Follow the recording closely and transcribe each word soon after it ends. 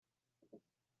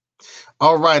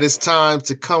All right, it's time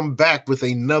to come back with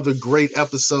another great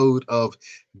episode of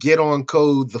Get On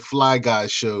Code, the Fly Guy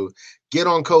Show. Get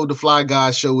On Code, the Fly Guy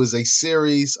Show is a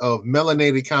series of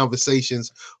melanated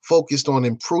conversations focused on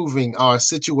improving our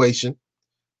situation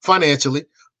financially,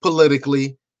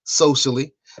 politically,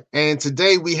 socially. And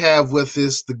today we have with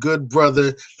us the good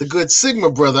brother, the good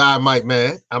Sigma brother, I might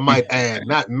add,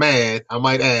 not mad, I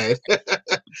might add,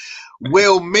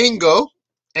 Will Mingo.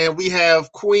 And we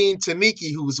have Queen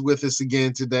Taniki who's with us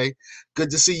again today. Good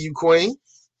to see you, Queen.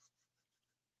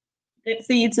 Good to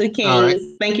see you too, All right.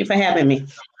 Kings. Thank you for having me.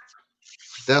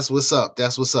 That's what's up.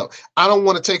 That's what's up. I don't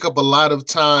want to take up a lot of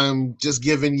time just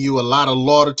giving you a lot of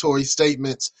laudatory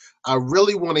statements. I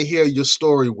really want to hear your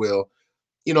story, Will.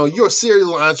 You're a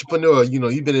serial entrepreneur.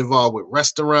 You've been involved with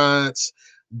restaurants,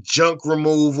 junk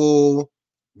removal,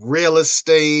 real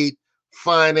estate,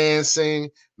 financing.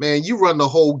 Man, you run the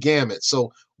whole gamut.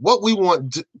 So what we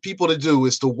want people to do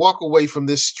is to walk away from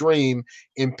this stream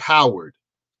empowered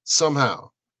somehow.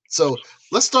 So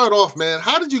let's start off, man.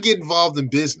 How did you get involved in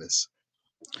business?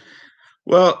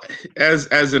 Well,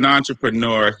 as an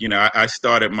entrepreneur, I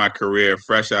started my career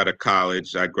fresh out of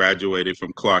college. I graduated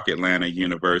from Clark Atlanta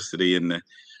University in the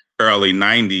early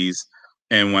 90s.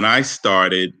 And when I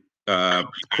started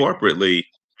corporately,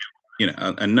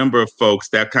 a number of folks,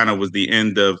 that kind of was the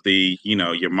end of the,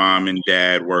 your mom and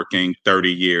dad working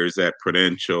 30 years at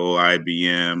Prudential,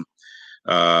 IBM,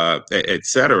 et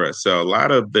cetera. So a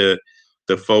lot of the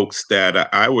folks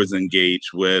that I was engaged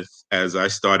with as I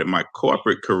started my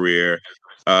corporate career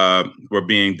were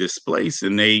being displaced,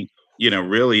 and they,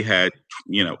 really had,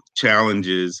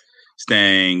 challenges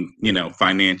staying,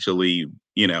 financially,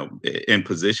 in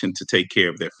position to take care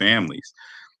of their families.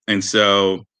 And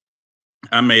so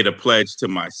I made a pledge to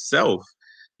myself,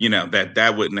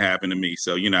 that wouldn't happen to me.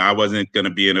 So, I wasn't going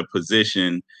to be in a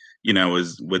position,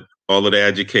 as with all of the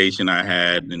education I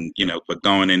had and, but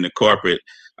going into corporate,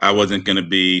 I wasn't going to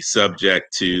be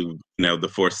subject to, the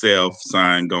for sale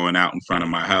sign going out in front of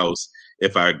my house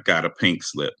if I got a pink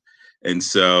slip. And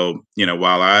so,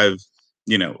 while I've,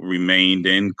 remained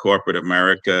in corporate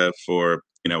America for,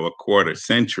 a quarter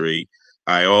century,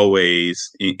 I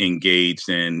always engaged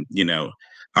in,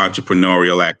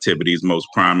 entrepreneurial activities, most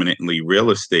prominently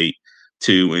real estate,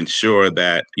 to ensure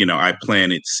that, I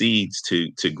planted seeds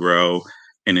to grow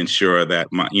and ensure that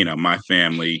my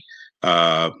family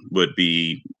would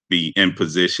be in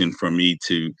position for me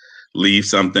to leave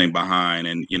something behind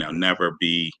and, never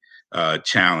be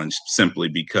challenged simply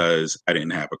because I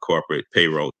didn't have a corporate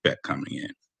payroll check coming in.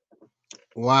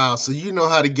 Wow. So you know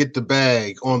how to get the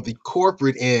bag on the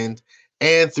corporate end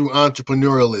and through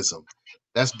entrepreneurialism.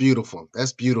 That's beautiful.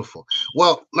 That's beautiful.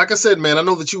 Well, like I said, man, I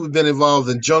know that you've been involved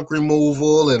in junk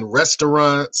removal and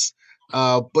restaurants,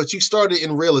 but you started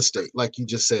in real estate, like you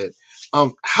just said.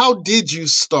 How did you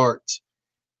start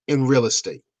in real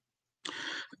estate?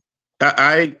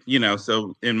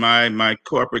 So in my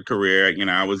corporate career,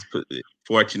 I was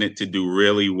fortunate to do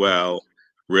really well,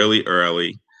 really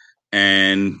early.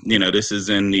 And, this is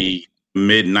in the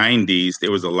mid 90s.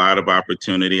 There was a lot of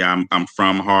opportunity. I'm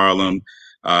from Harlem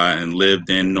and lived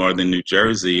in northern New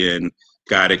Jersey and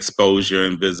got exposure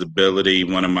and visibility.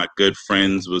 One of my good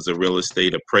friends was a real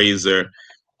estate appraiser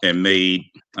and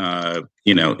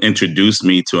introduced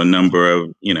me to a number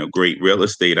of, great real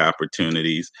estate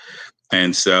opportunities.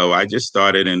 And so I just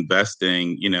started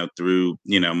investing, through,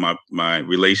 my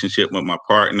relationship with my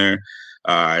partner.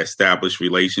 I established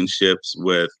relationships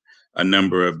with a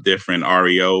number of different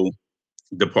REO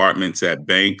departments at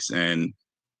banks and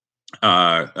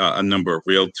a number of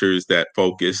realtors that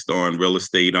focused on real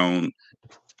estate owned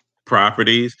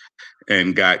properties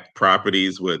and got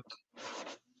properties with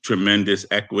tremendous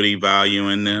equity value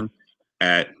in them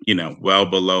at, well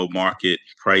below market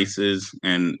prices.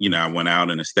 And, I went out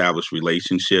and established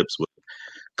relationships with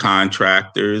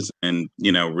contractors and,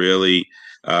 really,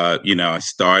 I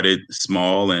started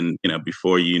small and,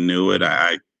 before you knew it,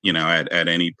 I at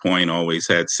any point always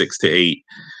had 6 to 8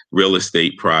 real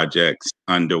estate projects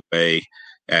underway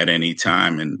at any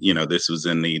time. And, this was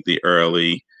in the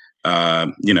early,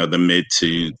 the mid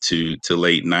to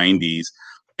late 90s.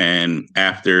 And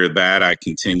after that, I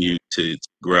continued to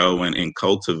grow and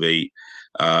cultivate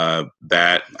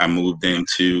that. I moved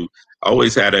into,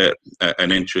 always had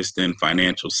an interest in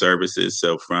financial services.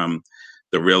 So from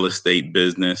the real estate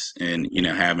business and,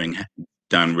 having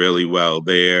done really well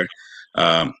there,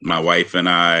 my wife and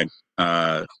I,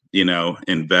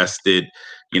 invested,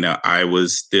 I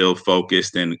was still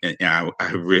focused and I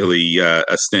really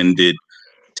ascended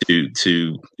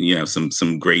to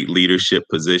some great leadership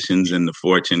positions in the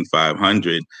Fortune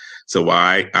 500. So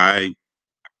I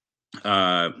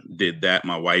did that.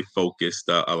 My wife focused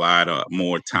a lot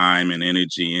more time and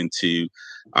energy into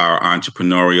our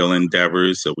entrepreneurial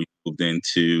endeavors. So we moved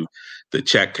into the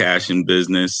check cashing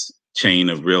business, chain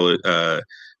of real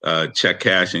check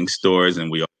cashing stores,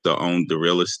 and we also owned the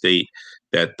real estate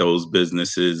that those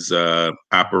businesses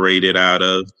operated out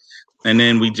of. And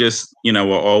then we just,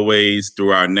 were always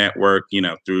through our network,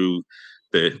 through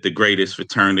the greatest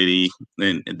fraternity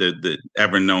and the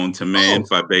ever known to man,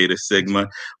 Phi Beta Sigma,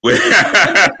 with, through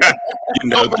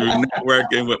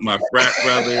networking with my frat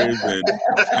brothers and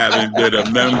having been a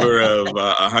member of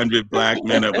 100 Black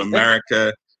Men of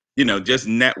America, just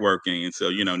networking. And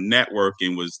so,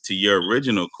 networking was, to your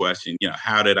original question,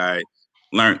 how did I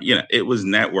learn? It was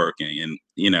networking and,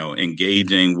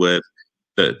 engaging with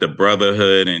the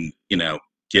brotherhood and,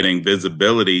 getting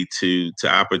visibility to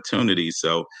opportunities.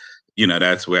 So,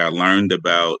 that's where I learned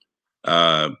about,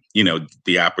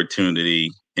 the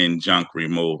opportunity in junk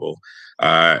removal.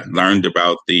 Learned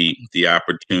about the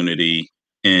opportunity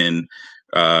in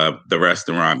the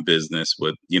restaurant business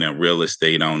with, real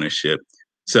estate ownership.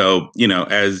 So,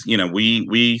 as,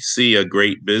 we see a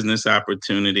great business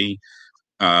opportunity,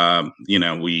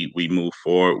 we move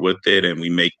forward with it and we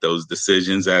make those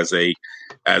decisions as a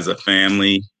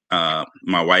family.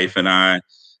 My wife and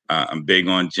I'm big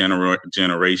on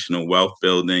generational wealth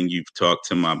building. You've talked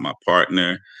to my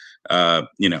partner.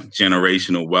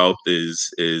 Generational wealth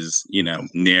is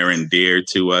near and dear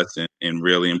to us and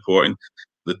really important.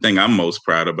 The thing I'm most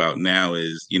proud about now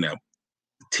is,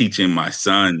 teaching my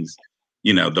sons,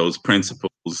 those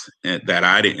principles that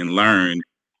I didn't learn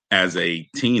as a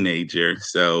teenager.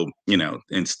 So,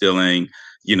 instilling,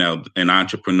 an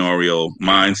entrepreneurial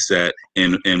mindset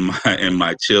in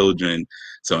my children.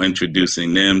 So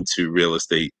introducing them to real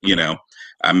estate,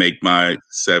 I make my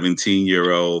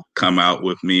 17-year-old come out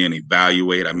with me and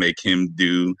evaluate. I make him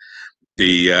do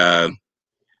the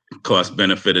cost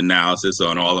benefit analysis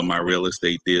on all of my real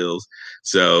estate deals.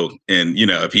 So, and,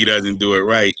 if he doesn't do it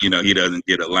right, he doesn't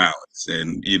get allowance.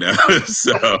 And,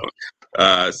 so,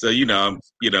 I'm,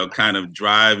 kind of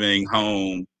driving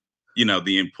home,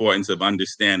 the importance of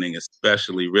understanding,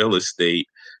 especially real estate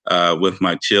with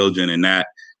my children. And that,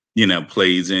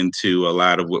 plays into a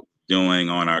lot of what we're doing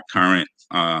on our current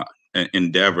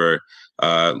endeavor,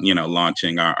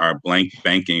 launching our blank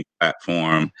banking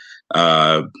platform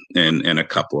in a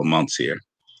couple of months here.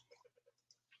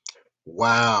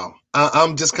 Wow.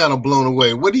 I'm just kind of blown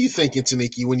away. What are you thinking,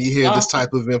 Taniki, when you hear this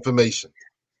type of information?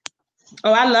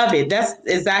 Oh, I love it. That's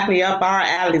exactly up our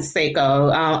alley,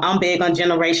 Seiko. I'm big on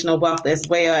generational wealth as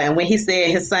well. And when he said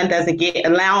his son doesn't get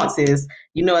allowances,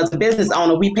 as a business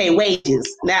owner, we pay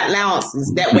wages, not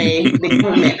allowances. That way the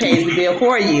government pays the bill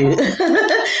for you.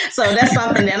 So that's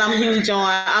something that I'm huge on.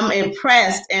 I'm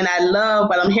impressed and I love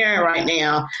what I'm hearing right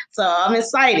now. So I'm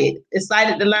excited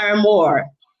to learn more.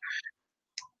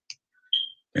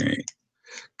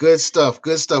 Good stuff.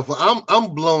 Well,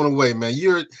 I'm blown away, man.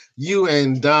 You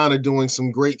and Don are doing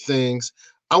some great things.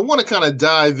 I want to kind of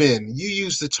dive in. You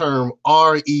use the term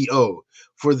REO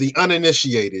for the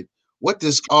uninitiated. What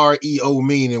does REO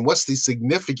mean, and what's the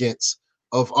significance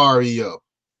of REO?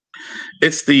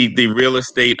 It's the real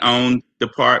estate owned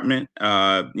department.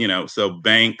 So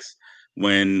banks,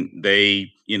 when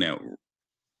they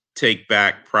take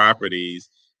back properties,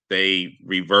 they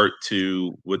revert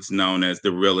to what's known as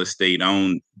the real estate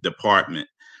owned department.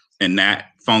 And that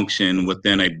function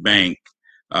within a bank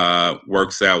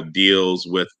works out deals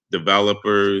with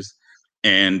developers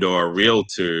and or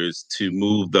realtors to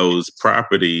move those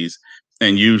properties,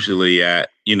 and usually at,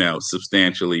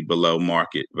 substantially below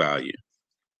market value.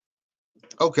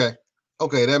 Okay,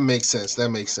 that makes sense.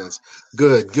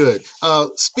 Good.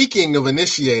 Speaking of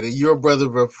initiated, you're a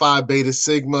brother of Phi Beta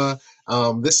Sigma.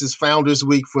 This is Founders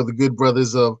Week for the good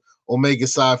brothers of Omega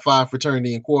Psi Phi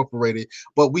Fraternity Incorporated.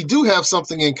 But we do have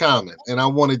something in common, and I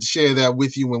wanted to share that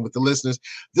with you and with the listeners.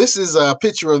 This is a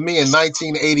picture of me in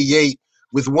 1988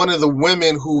 with one of the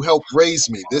women who helped raise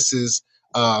me. This is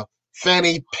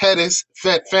Fanny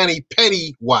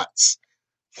Petty Watts.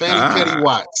 Petty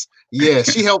Watts. Yeah,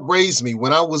 she helped raise me.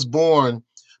 When I was born,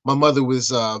 my mother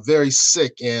was very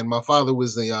sick, and my father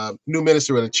was the new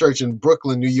minister at a church in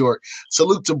Brooklyn, New York.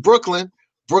 Salute to Brooklyn.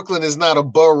 Brooklyn is not a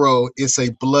borough, it's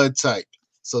a blood type.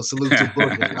 So salute to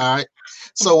Brooklyn, all right?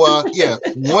 So,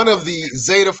 one of the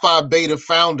Zeta Phi Beta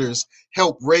founders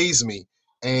helped raise me.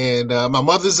 And my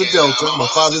mother's a Delta, my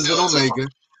father's an Omega.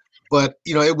 But,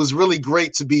 it was really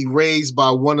great to be raised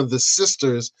by one of the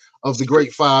sisters of the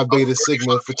great Phi Beta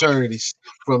Sigma fraternities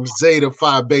from Zeta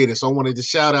Phi Beta. So I wanted to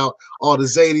shout out all the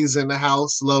Zetas in the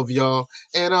house. Love y'all.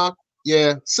 And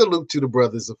Yeah, salute to the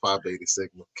brothers of Phi Beta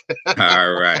Sigma.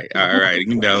 All right.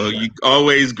 You know, you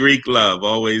always Greek love,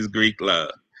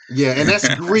 Yeah, and that's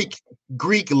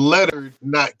Greek letter,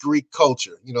 not Greek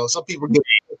culture. You know, some people get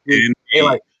they're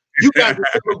like, you guys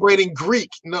are celebrating Greek.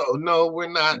 No, we're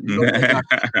not. No, we're not.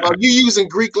 Well, you using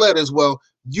Greek letters. Well,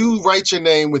 you write your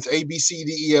name with A, B, C,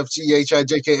 D, E, F, G, H, I,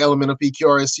 J, K, L, M, N, O, P, Q,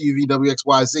 R, S, T, U, V, W, X,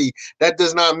 Y, Z. That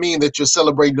does not mean that you're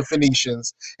celebrating the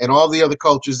Phoenicians and all the other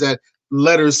cultures that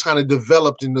letters kind of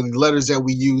developed into the letters that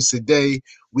we use today.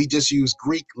 We just use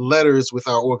Greek letters with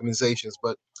our organizations,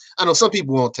 but I know some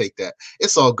people won't take that.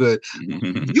 It's all good.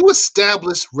 You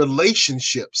establish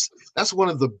relationships. That's one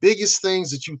of the biggest things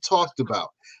that you talked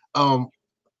about.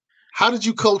 How did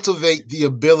you cultivate the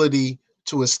ability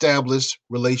to establish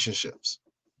relationships?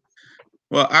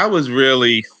 Well, I was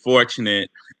really fortunate,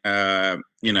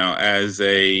 you know, as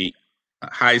a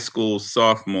high school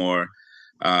sophomore,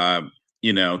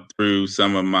 you know, through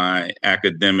some of my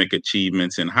academic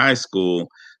achievements in high school,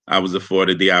 I was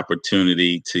afforded the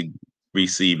opportunity to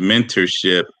receive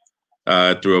mentorship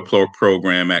through a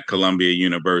program at Columbia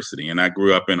University. And I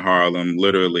grew up in Harlem,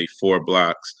 literally 4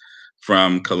 blocks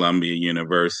from Columbia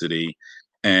University.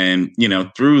 And, you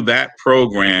know, through that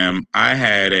program, I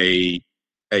had a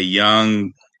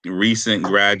young, recent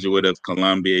graduate of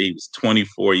Columbia. He was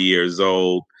 24 years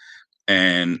old.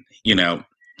 And, you know,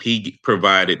 he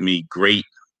provided me great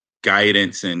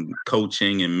guidance and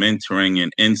coaching and mentoring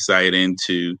and insight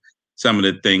into some of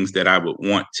the things that I would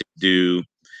want to do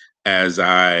as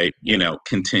I, you know,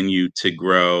 continue to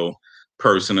grow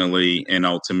personally and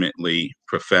ultimately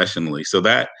professionally. So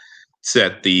that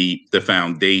set the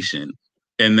foundation.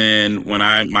 And then when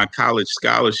my college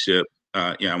scholarship,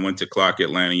 I went to Clark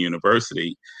Atlanta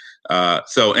University.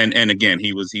 And again,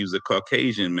 he was a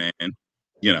Caucasian man,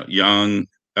 you know, young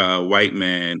white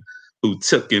man who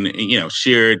took and, you know,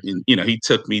 shared, and, you know, he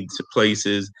took me to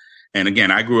places. And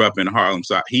again, I grew up in Harlem,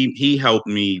 so he helped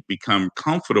me become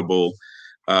comfortable.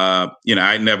 You know,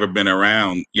 I'd never been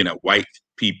around, you know, white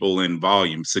people in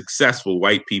volume, successful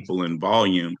white people in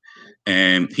volume.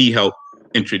 And he helped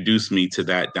introduce me to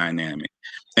that dynamic.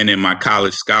 And then my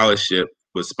college scholarship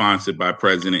was sponsored by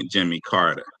President Jimmy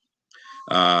Carter.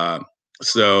 And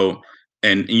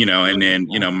then, you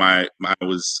know, I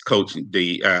was coaching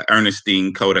the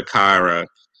Ernestine Kodakara,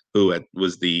 who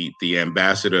was the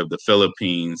ambassador of the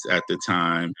Philippines at the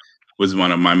time, was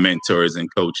one of my mentors and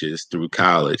coaches through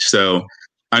college. So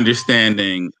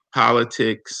understanding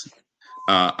politics,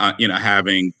 you know,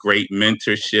 having great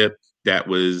mentorship that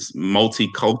was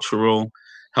multicultural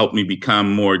helped me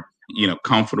become more, you know,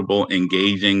 comfortable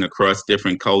engaging across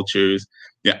different cultures.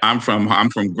 Yeah, I'm from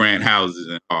Grant Houses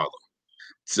in Harlem.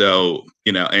 So,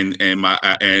 you know,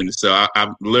 and so I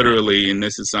literally, and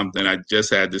this is something I just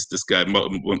had this discussion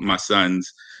with my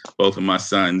sons, both of my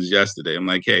sons yesterday. I'm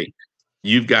like, hey,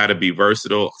 you've got to be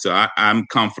versatile. So I'm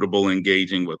comfortable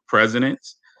engaging with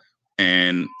presidents.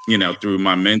 And, you know, through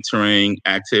my mentoring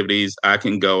activities, I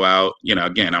can go out, you know,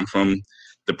 again, I'm from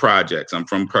the projects, I'm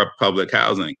from public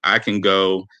housing. I can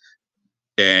go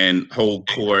and hold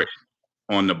court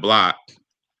on the block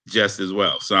just as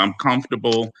well. So I'm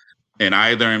comfortable in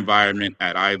either environment,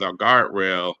 at either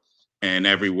guardrail, and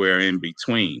everywhere in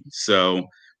between. So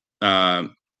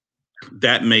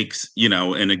that makes, you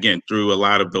know, and again, through a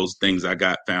lot of those things I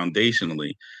got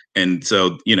foundationally. And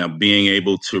so, you know, being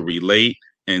able to relate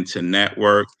and to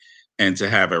network and to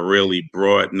have a really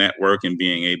broad network and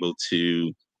being able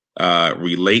to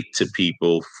relate to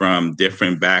people from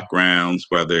different backgrounds,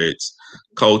 whether it's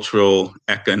cultural,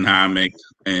 economic,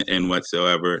 and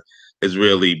whatsoever, has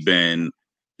really been,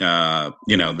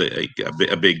 you know,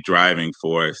 a big driving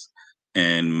force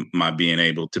in my being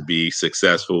able to be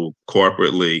successful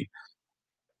corporately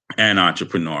and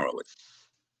entrepreneurially.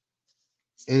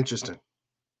 Interesting.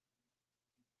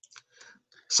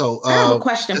 So I have a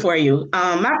question for you.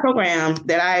 My program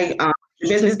that I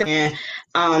business in,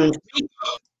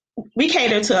 we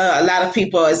cater to a lot of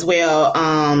people as well,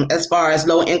 as far as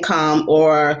low income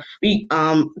or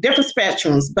different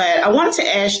spectrums. But I wanted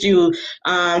to ask you,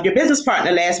 your business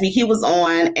partner last week, he was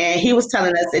on and he was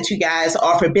telling us that you guys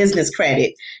offer business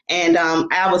credit. And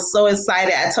I was so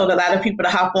excited. I told a lot of people to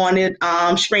hop on it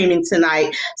streaming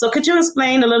tonight. So could you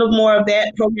explain a little more of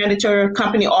that program that your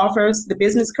company offers, the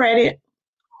business credit?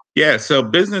 Yeah, so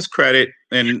business credit,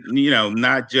 and, you know,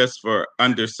 not just for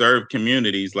underserved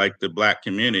communities like the Black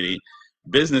community,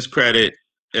 business credit,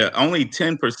 only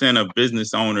 10% of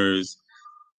business owners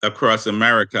across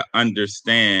America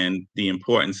understand the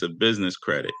importance of business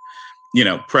credit. You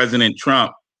know, President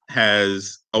Trump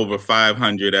has over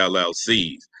 500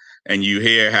 LLCs, and you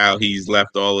hear how he's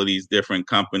left all of these different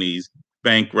companies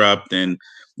bankrupt, and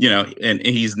and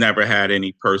he's never had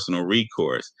any personal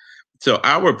recourse. So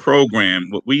our program,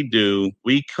 what we do,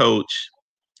 we coach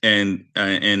and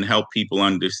help people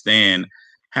understand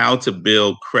how to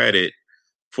build credit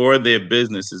for their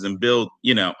businesses and build,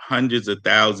 hundreds of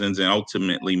thousands and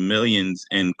ultimately millions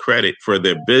in credit for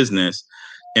their business,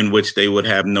 in which they would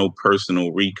have no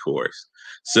personal recourse.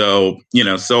 So,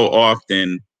 so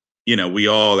often, we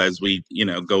all, as we,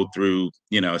 go through,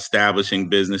 establishing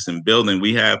business and building,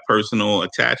 we have personal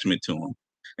attachment to them.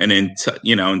 And in,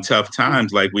 in tough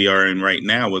times like we are in right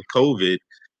now with COVID,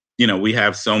 we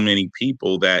have so many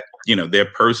people that, their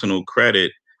personal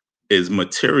credit is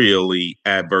materially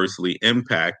adversely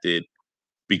impacted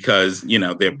because,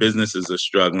 their businesses are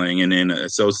struggling, and then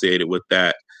associated with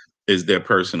that is their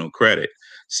personal credit.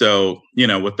 So,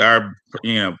 with our,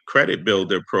 credit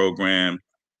builder program,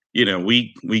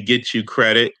 we get you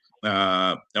credit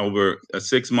over a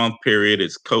 6-month period.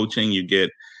 It's coaching. You get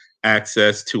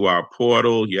access to our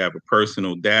portal. You have a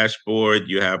personal dashboard.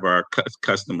 You have our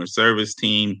customer service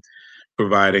team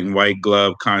providing white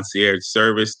glove concierge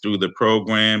service through the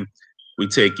program. We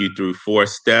take you through 4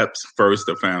 steps. First,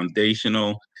 the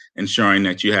foundational, ensuring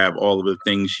that you have all of the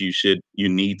things you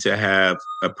need to have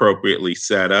appropriately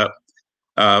set up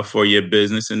for your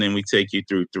business. And then we take you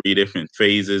through 3 different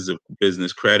phases of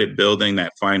business credit building.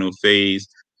 That final phase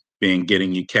being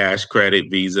getting you cash credit,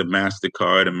 Visa,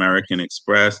 MasterCard, American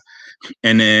Express.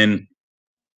 And then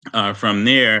from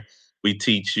there, we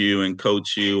teach you and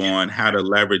coach you on how to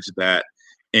leverage that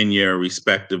in your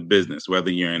respective business, whether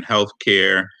you're in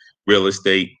healthcare, real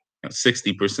estate.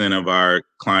 60% of our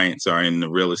clients are in the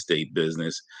real estate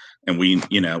business. And we,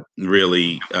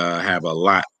 really have a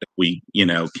lot that we,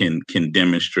 can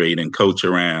demonstrate and coach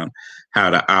around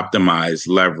how to optimize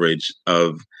leverage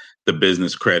of the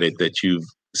business credit that you've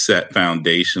set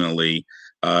foundationally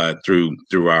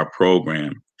through our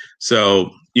program.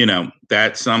 So,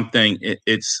 that's something,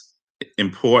 it's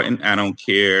important. I don't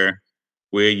care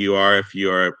where you are, if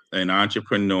you're an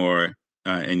entrepreneur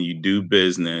and you do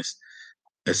business,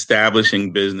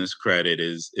 establishing business credit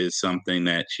is something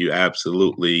that you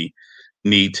absolutely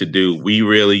need to do.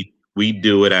 We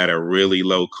do it at a really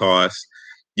low cost.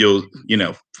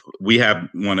 We have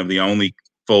one of the only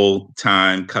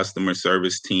full-time customer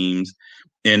service teams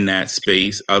in that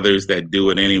space. Others that do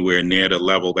it anywhere near the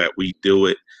level that we do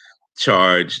it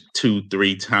charge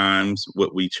 2-3 times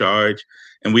what we charge.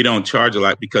 And we don't charge a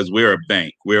lot because we're a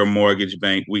bank. We're a mortgage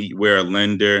bank. We're a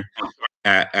lender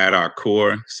at our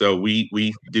core. So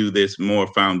we do this more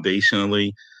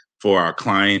foundationally for our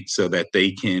clients so that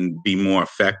they can be more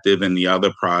effective in the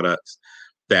other products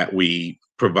that we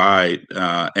provide.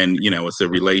 And, it's a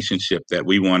relationship that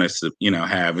we want to,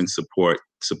 have and support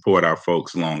our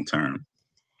folks long term.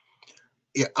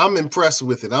 Yeah, I'm impressed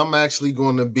with it. I'm actually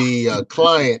going to be a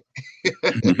client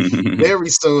very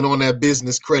soon on that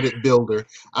business credit builder.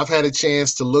 I've had a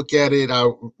chance to look at it. I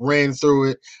ran through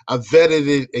it. I vetted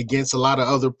it against a lot of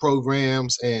other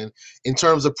programs. And in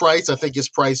terms of price, I think it's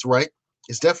priced right.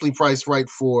 It's definitely priced right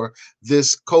for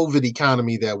this COVID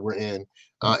economy that we're in.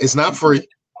 It's not free,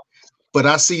 but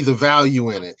I see the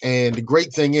value in it. And the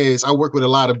great thing is I work with a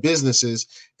lot of businesses,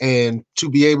 and to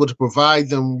be able to provide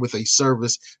them with a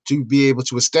service, to be able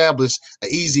to establish an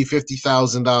easy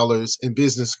 $50,000 in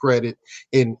business credit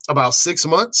in about 6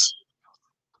 months.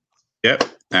 Yep,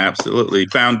 absolutely.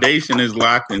 Foundation is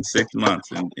locked in 6 months,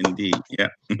 indeed. Yeah.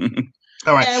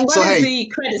 All right. And what is the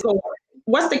credit score?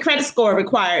 What's the credit score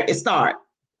required to start?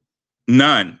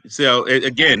 None. So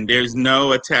again, there's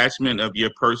no attachment of your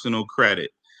personal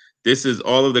credit. This is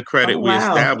all of the credit we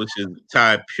establish is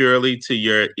tied purely to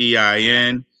your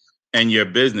EIN and your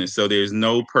business. So there's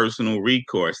no personal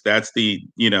recourse. That's the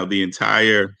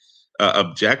entire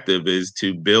objective is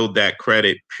to build that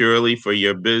credit purely for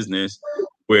your business,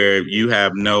 where you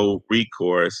have no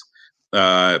recourse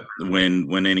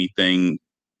when anything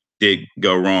did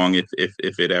go wrong, if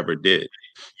it ever did.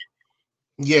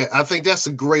 Yeah, I think that's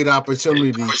a great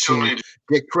opportunity to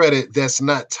get credit that's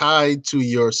not tied to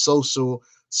your social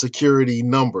security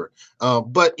number.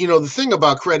 But the thing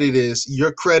about credit is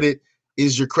your credit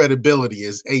is your credibility,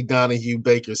 as A. Donahue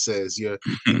Baker says. You're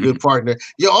a good partner.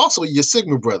 You're also your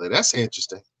Sigma brother. That's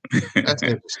interesting. That's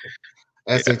interesting.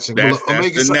 That's interesting. That's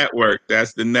the network.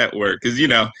 That's the network. Because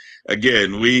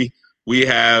again, we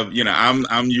have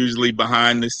I'm usually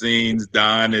behind the scenes.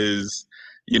 Don is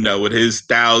with his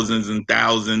thousands and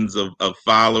thousands of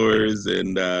followers,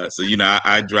 and so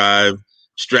I drive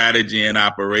strategy and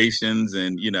operations,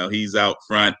 and he's out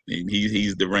front, and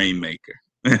he's the rainmaker.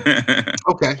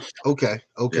 Okay.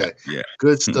 Yeah.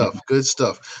 Good stuff. Good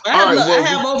stuff. I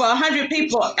have over 100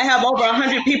 people. I have over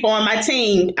 100 people on my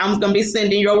team. I'm going to be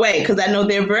sending your way because I know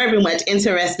they're very much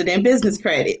interested in business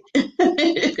credit.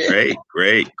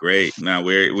 Great. Now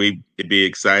we'd be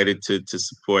excited to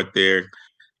support their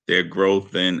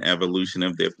growth and evolution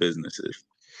of their businesses.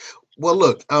 Well,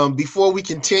 look, before we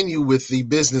continue with the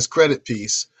business credit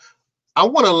piece, I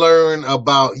want to learn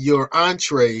about your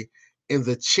entree in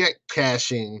the check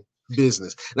cashing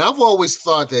business. Now, I've always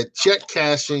thought that check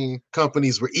cashing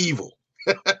companies were evil.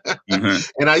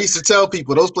 And I used to tell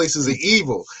people those places are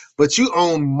evil, but you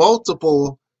own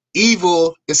multiple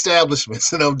evil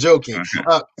establishments. And I'm joking.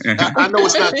 I know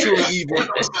it's not truly evil.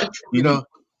 You know,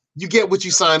 you get what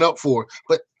you sign up for.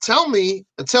 But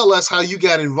tell us how you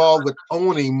got involved with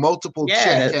owning multiple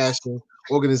check cashing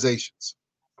organizations.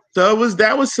 So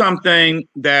that was something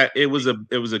that it was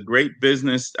a great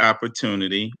business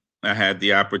opportunity. I had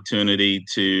the opportunity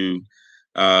to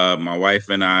my wife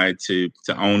and I to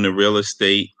own the real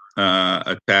estate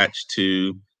attached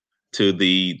to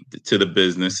the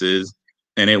businesses,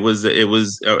 and it was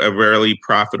a really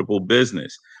profitable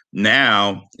business.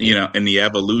 Now, in the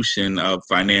evolution of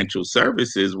financial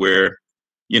services, where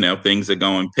things are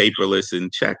going paperless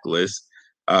and checkless,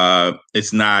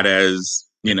 it's not as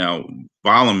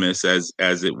voluminous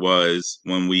as it was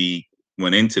when we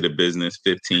went into the business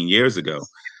 15 years ago.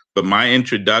 But my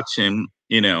introduction,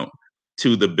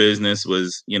 to the business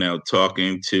was,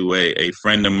 talking to a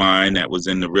friend of mine that was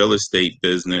in the real estate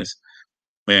business,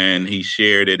 and he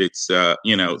shared it. It's,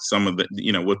 some of the,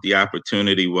 what the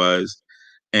opportunity was.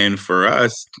 And for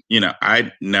us,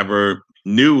 I never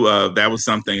knew that was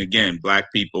something, again,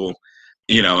 Black people,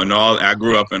 and all. I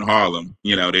grew up in Harlem.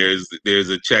 There's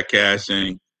a check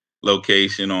cashing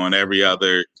location on every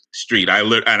other street.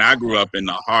 And I grew up in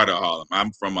the heart of Harlem.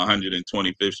 I'm from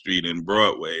 125th Street and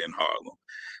Broadway in Harlem.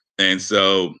 And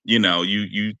so,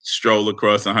 you stroll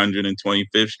across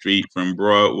 125th Street from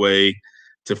Broadway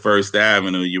to First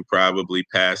Avenue, you probably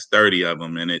pass 30 of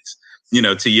them. And it's,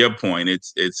 to your point,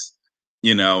 it's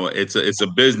a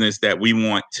business that we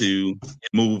want to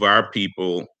move our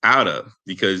people out of,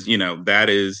 because, that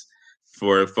is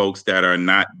for folks that are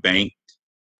not banked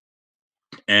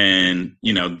and,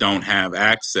 don't have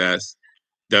access,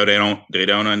 though they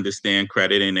don't understand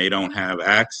credit, and they don't have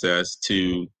access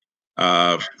to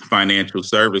financial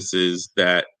services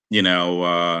that,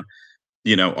 are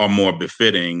more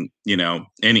befitting,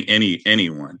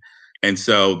 anyone. And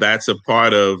so that's a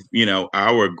part of,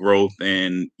 our growth,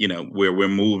 and, where we're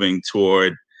moving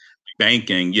toward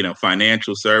banking,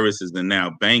 financial services, and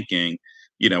now banking,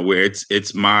 where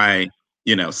it's my,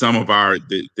 some of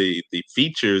the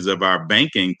features of our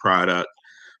banking product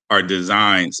are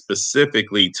designed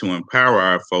specifically to empower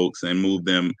our folks and move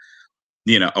them,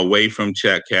 away from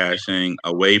check cashing,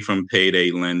 away from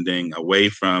payday lending, away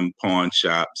from pawn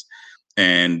shops.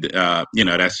 And,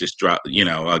 that's just,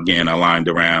 again, aligned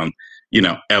around,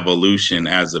 evolution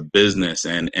as a business,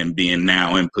 and being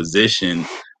now in position,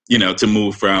 to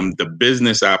move from the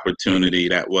business opportunity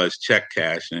that was check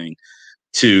cashing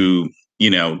to,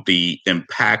 the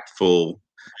impactful,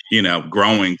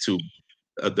 growing to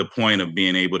the point of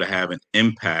being able to have an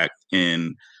impact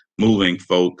in moving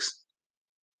folks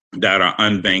that are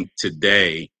unbanked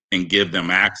today and give them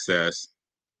access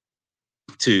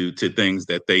to things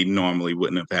that they normally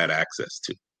wouldn't have had access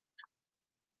to.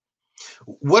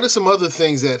 What are some other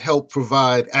things that help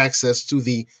provide access to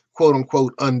the quote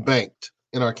unquote unbanked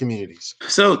in our communities?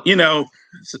 So,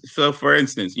 so for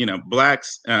instance,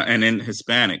 Blacks and then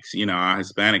Hispanics, our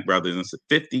Hispanic brothers,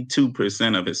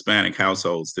 52% of Hispanic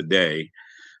households today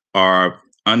are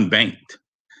unbanked.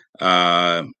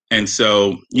 And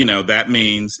so, that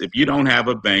means if you don't have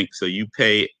a bank, so you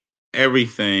pay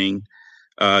everything,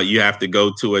 you have to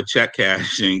go to a check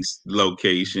cashing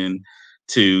location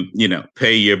to,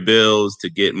 pay your bills, to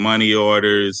get money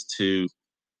orders, to,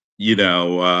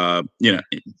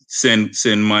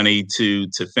 send money to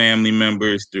family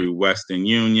members through Western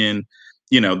Union,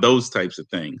 those types of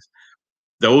things.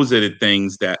 Those are the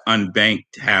things that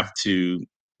unbanked have to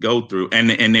go through.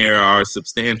 And there are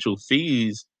substantial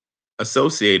fees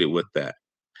associated with that.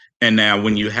 And now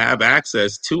when you have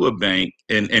access to a bank,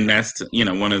 and that's,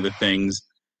 one of the things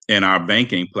in our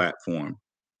banking platform,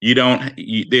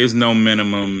 there's no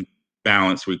minimum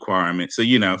balance requirement. So,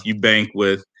 if you bank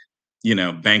with,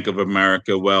 Bank of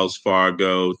America, Wells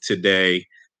Fargo today,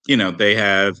 they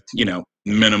have,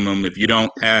 minimum, if you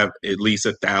don't have at least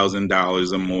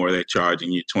 $1,000 or more, they're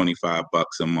charging you $25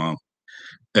 a month.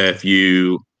 If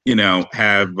you,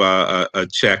 have a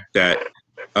check that,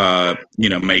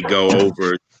 may go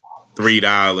over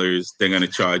 $3, they're going to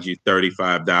charge you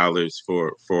 $35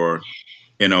 for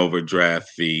an overdraft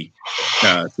fee.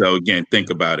 So again, think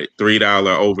about it: $3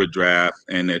 overdraft,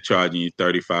 and they're charging you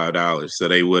 $35. So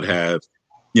they would have,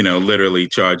 literally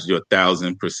charged you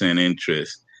 1,000%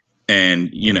 interest, and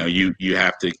you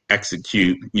have to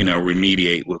execute,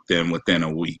 remediate with them within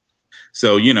a week.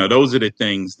 So those are the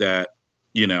things that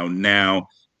now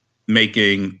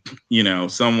making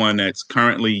someone that's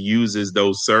currently uses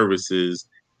those services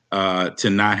to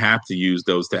not have to use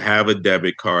those, to have a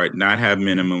debit card, not have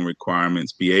minimum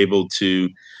requirements, be able to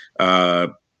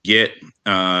get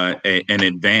an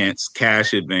advance,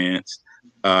 cash advance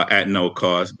at no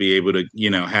cost, be able to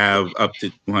have up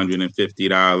to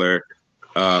 $250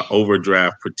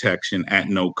 overdraft protection at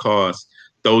no cost.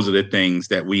 Those are the things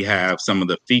that we have. Some of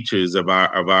the features of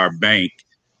our bank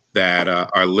that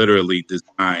are literally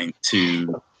designed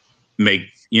to make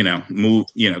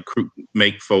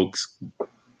make folks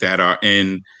that are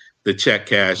in the check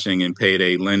cashing and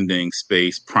payday lending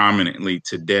space prominently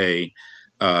today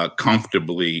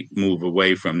comfortably move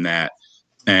away from that.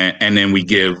 And then we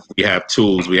have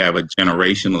tools. We have a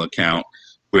generational account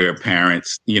where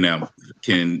parents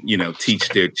can teach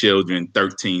their children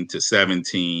 13 to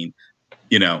 17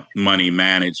 money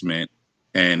management,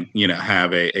 and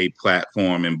have a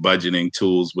platform and budgeting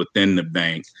tools within the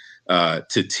bank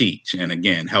to teach, and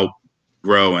again help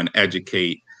grow and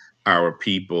educate our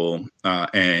people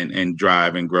and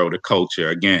drive and grow the culture,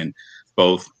 again,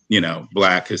 both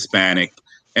Black, Hispanic,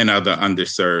 and other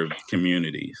underserved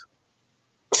communities.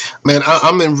 Man,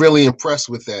 I'm really impressed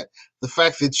with that. The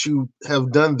fact that you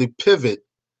have done the pivot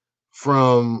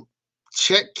from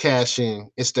check cashing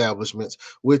establishments,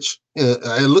 which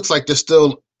it looks like they're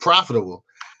still profitable,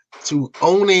 to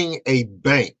owning a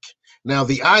bank. Now,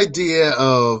 the idea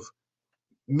of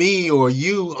me or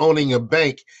you owning a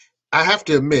bank, I have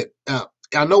to admit,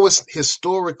 I know it's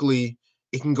historically,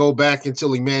 it can go back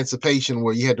until emancipation,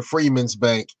 where you had the Freedmen's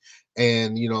Bank,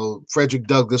 and Frederick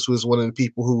Douglass was one of the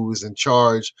people who was in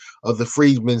charge of the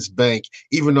Freedmen's Bank,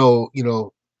 even though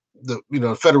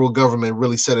the federal government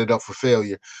really set it up for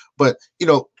failure. But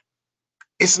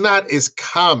it's not as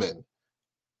common.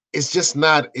 It's just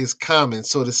not as common.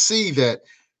 So to see that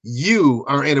you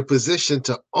are in a position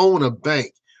to own a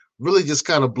bank really just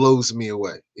kind of blows me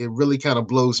away. It really kind of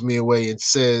blows me away and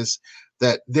says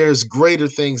that there's greater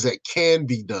things that can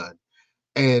be done.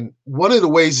 And one of the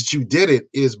ways that you did it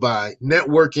is by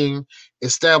networking,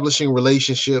 establishing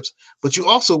relationships, but you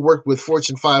also worked with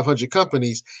Fortune 500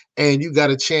 companies, and you got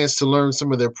a chance to learn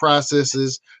some of their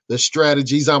processes, their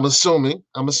strategies. I'm assuming.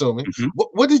 Mm-hmm.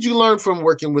 What did you learn from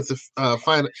working with the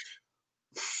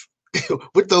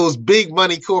with those big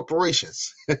money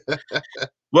corporations?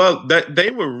 Well,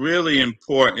 they were really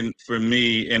important for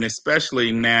me, and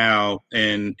especially now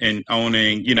in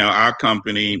owning, our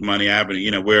company, Money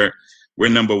Avenue. We're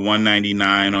number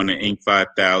 199 on the Inc.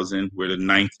 5000. We're the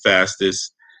 9th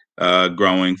fastest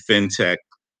growing fintech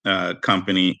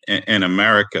company in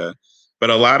America. But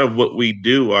a lot of what we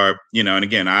do are, and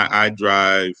again, I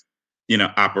drive,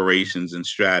 operations and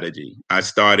strategy. I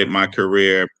started my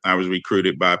career, I was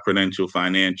recruited by Prudential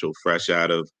Financial fresh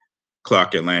out of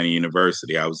Clark Atlanta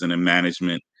University. I was in a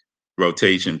management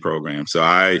rotation program. So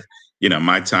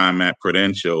my time at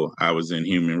Prudential, I was in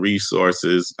human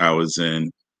resources. I was in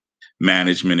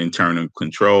management, internal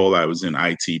control. I was in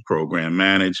IT program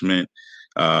management.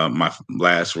 My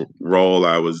last role,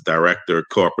 I was director of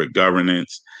corporate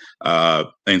governance.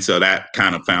 And so that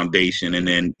kind of foundation, and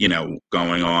then,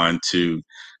 going on to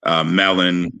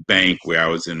Mellon Bank, where I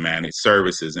was in managed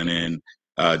services, and then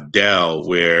Dell,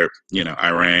 where, I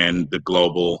ran the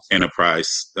global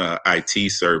enterprise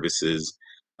IT services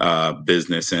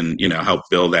business, and, helped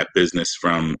build that business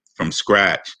from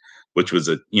scratch, which was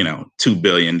a, $2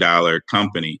 billion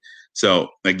company. So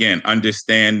again,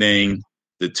 understanding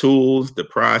the tools, the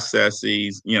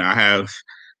processes, I have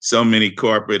so many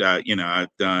corporate, I've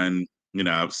done,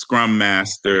 Scrum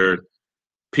Master,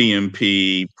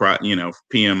 PMP,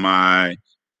 PMI.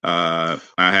 I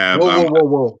have.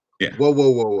 Whoa. Yeah.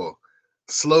 Whoa.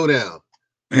 Slow down.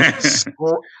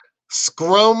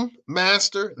 Scrum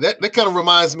Master. That kind of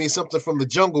reminds me of something from the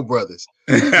Jungle Brothers.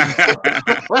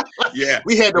 Yeah.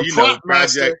 We had the prop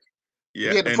master.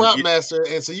 Yeah. We had the prop master,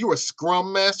 and so you were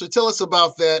Scrum Master. Tell us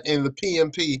about that and the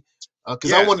PMP,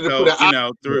 because I wanted to put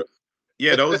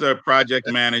it those are project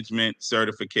management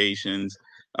certifications.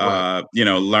 Right.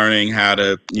 Learning how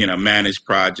to manage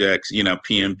projects.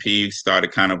 PMP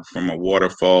started kind of from a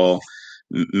waterfall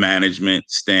management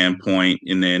standpoint,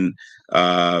 and then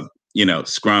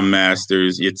Scrum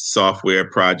Masters, it's software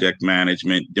project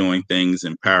management, doing things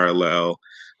in parallel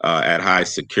at high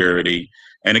security.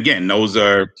 And again, those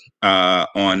are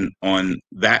on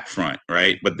that front,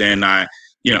 right? But then Earl,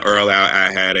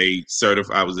 I had I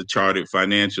was a chartered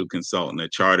financial consultant, a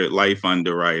chartered life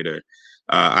underwriter.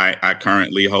 I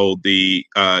currently hold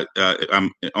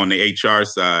I'm on the HR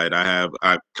side.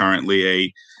 I'm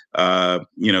currently a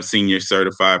senior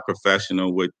certified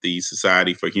professional with the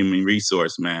Society for Human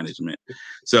Resource Management.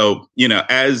 So,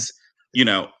 as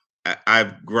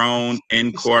I've grown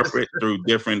in corporate through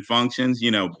different functions,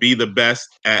 be the best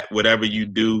at whatever you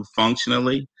do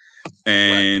functionally.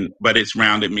 But it's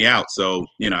rounded me out. So,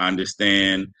 I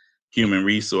understand human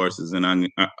resources and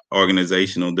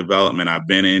organizational development. I've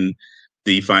been in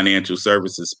the financial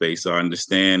services space. So I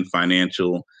understand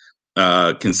financial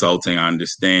consulting. I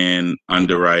understand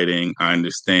underwriting. I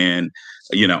understand,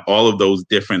 all of those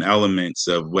different elements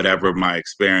of whatever my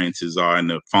experiences are and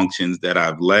the functions that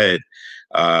I've led.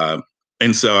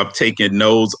 And so I've taken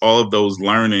all of those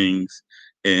learnings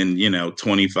in,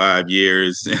 25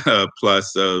 years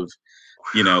plus of,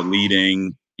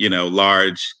 leading,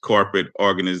 large corporate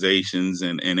organizations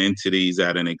and entities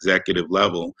at an executive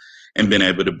level, and been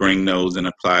able to bring those and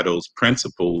apply those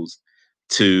principles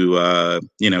to,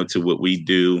 to what we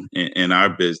do in our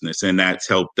business. And that's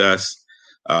helped us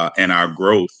and our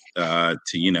growth to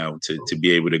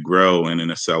be able to grow in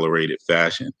an accelerated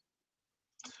fashion.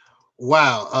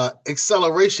 Wow.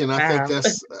 Acceleration. I think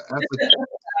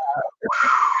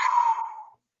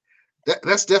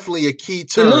that's definitely a key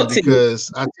term, because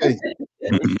I tell you,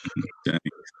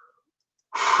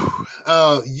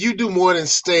 you do more than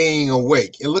staying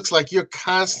awake. It looks like you're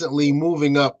constantly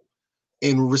moving up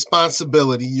in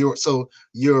responsibility.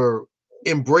 You're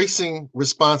embracing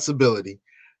responsibility.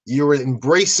 You're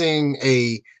embracing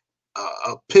a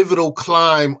pivotal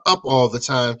climb up all the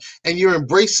time, and you're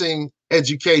embracing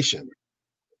education.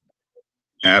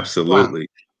 Absolutely. Wow.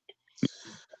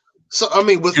 So, I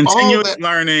mean, with continuous all that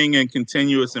learning and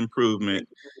continuous improvement,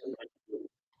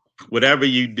 whatever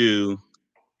you do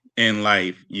in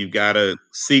life, you've got to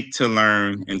seek to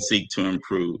learn and seek to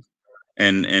improve.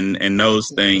 And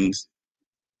those things,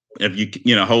 if you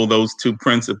hold those two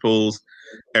principles,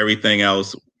 everything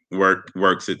else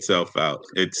works itself out.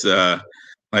 It's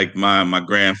like my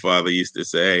grandfather used to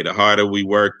say, hey, the harder we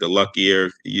work, the luckier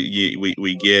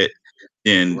we get.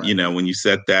 And, right. When you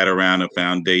set that around a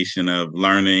foundation of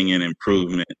learning and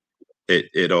improvement,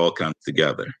 it all comes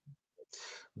together.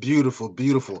 Beautiful,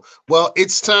 beautiful. Well,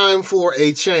 it's time for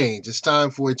a change. It's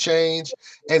time for a change.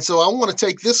 And so I want to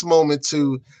take this moment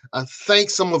to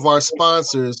thank some of our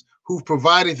sponsors who've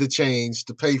provided the change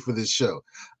to pay for this show.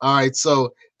 All right.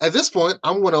 So at this point,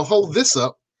 I'm going to hold this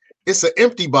up. It's an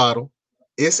empty bottle.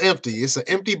 It's empty. It's an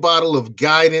empty bottle of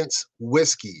Guidance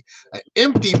whiskey, an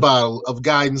empty bottle of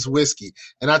Guidance whiskey.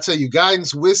 And I tell you,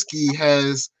 Guidance whiskey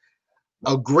has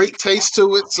a great taste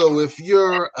to it. So if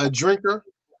you're a drinker,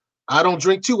 I don't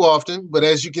drink too often, but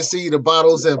as you can see, the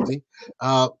bottle's empty.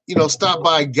 Stop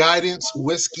by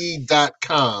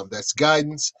guidancewhiskey.com. That's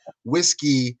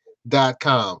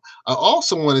guidancewhiskey.com. I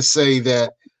also want to say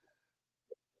that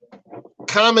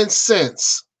Common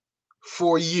Sense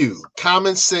for You.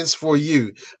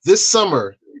 This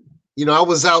summer, I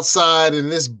was outside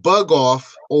and this bug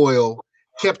off oil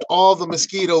kept all the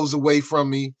mosquitoes away from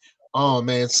me. Oh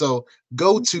man. So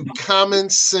go to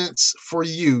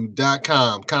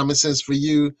commonsenseforyou.com, Common Sense for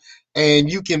You, and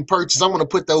you can purchase. I'm going to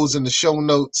put those in the show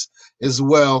notes as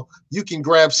well. You can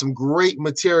grab some great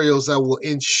materials that will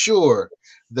ensure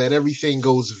that everything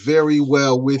goes very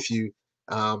well with you.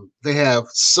 They have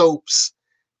soaps.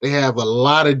 They have a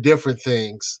lot of different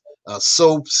things.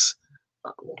 Soaps.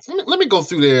 Let me go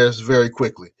through theirs very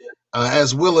quickly,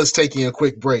 as well as taking a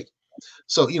quick break.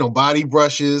 So, body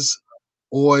brushes,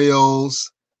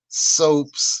 oils,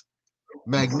 soaps,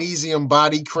 magnesium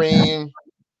body cream.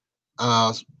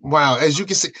 Wow, as you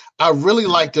can see, I really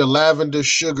like their lavender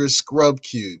sugar scrub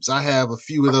cubes. I have a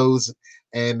few of those,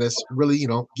 and that's really,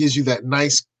 gives you that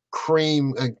nice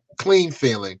cream and clean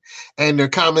feeling. And their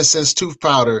Common Sense tooth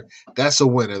powder, that's a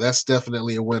winner. That's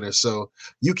definitely a winner. So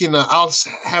you can, I'll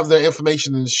have their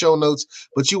information in the show notes,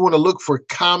 but you want to look for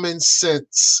Common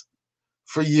Sense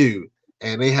for You,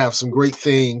 and they have some great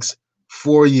things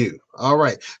for you. All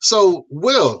right. So,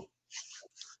 Will,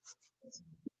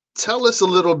 tell us a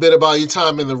little bit about your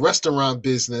time in the restaurant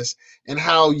business and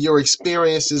how your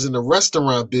experiences in the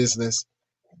restaurant business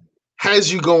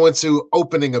has you go into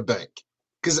opening a bank.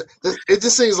 Because it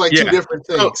just seems like two different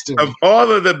things to me. Of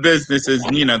all of the businesses,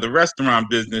 the restaurant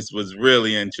business was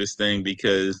really interesting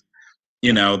because,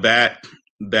 we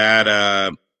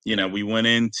went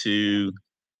into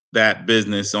that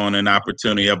business on an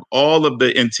opportunity of all of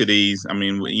the entities. I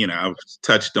mean, I've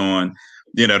touched on,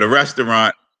 the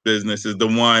restaurant business is the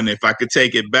one, if I could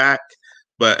take it back,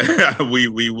 but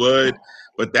we would.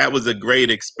 But that was a great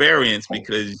experience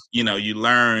because, you know, you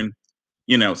learn,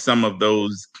 you know, some of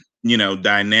those, you know,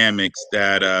 dynamics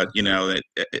that, you know,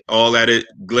 all that it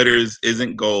glitters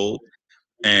isn't gold.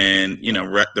 And, you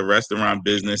know, the restaurant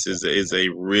business is a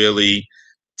really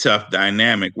tough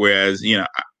dynamic. Whereas, you know,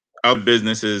 other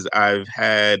businesses I've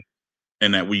had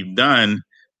and that we've done,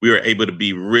 we were able to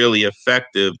be really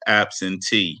effective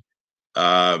absentee.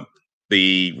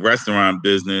 The restaurant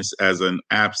business as an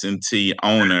absentee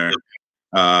owner,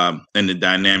 and the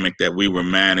dynamic that we were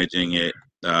managing it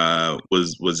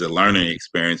was a learning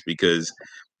experience because,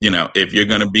 you know, if you're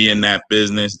going to be in that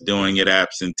business, doing it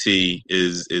absentee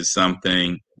is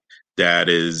something that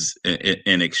is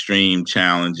an extreme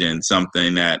challenge and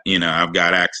something that, you know, I've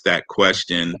got asked that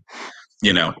question,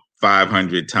 you know,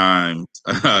 500 times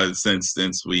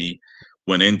since we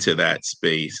went into that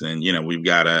space. And, you know, we've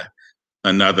got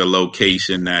another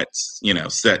location that's, you know,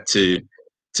 set to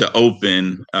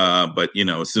open, but, you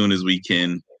know, as soon as we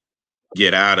can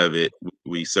get out of it,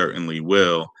 we certainly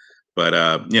will.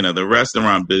 But, you know, the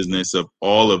restaurant business of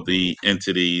all of the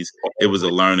entities, it was a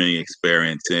learning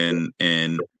experience.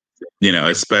 And you know,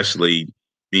 especially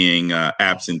being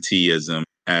absenteeism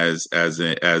as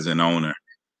an owner,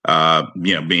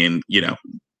 you know, being, you know,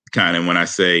 kind of when I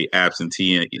say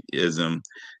absenteeism,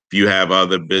 if you have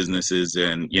other businesses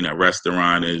and, you know,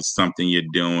 restaurant is something you're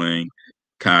doing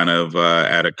kind of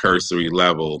at a cursory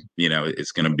level, you know,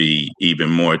 it's going to be even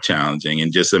more challenging.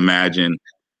 And just imagine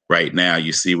right now,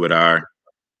 you see what our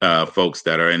folks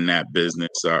that are in that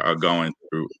business are going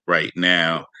through right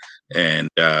now. And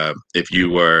if you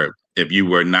were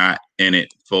not in it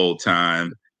full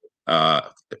time,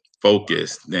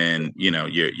 focused, then, you know,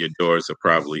 your doors are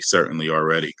probably certainly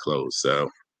already closed. So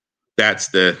that's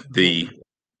the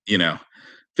you know,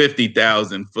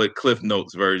 50,000 foot Cliff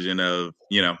Notes version of,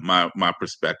 you know, my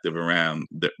perspective around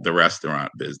the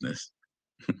restaurant business.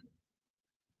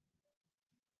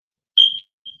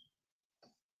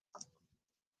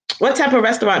 What type of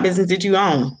restaurant business did you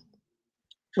own?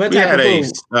 What type of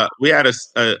food? We had a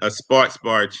sports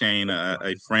bar chain,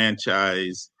 a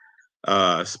franchise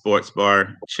sports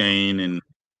bar chain, and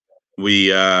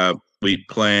we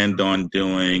planned on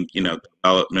doing, you know,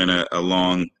 development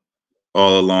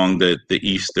all along the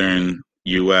eastern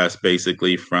U.S.,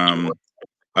 basically from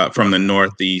the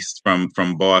Northeast,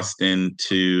 from Boston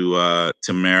to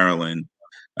Maryland.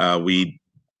 We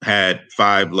had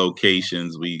 5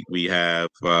 locations. We have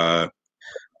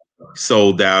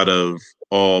sold out of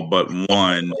all but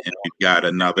one, and we've got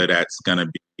another that's going to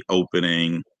be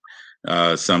opening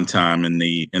sometime in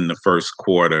the first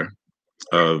quarter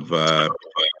of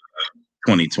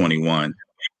 2021.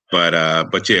 But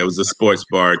yeah, it was a sports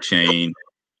bar chain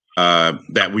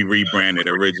that we rebranded.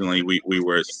 Originally, we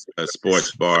were a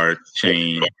sports bar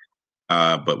chain,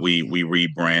 but we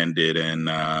rebranded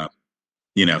and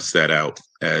you know, set out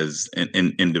as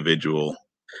an individual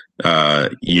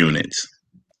units.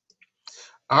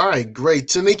 All right, great.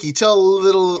 Taniki,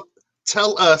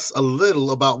 tell us a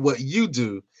little about what you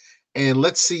do, and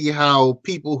let's see how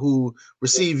people who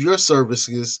receive your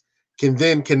services can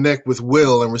then connect with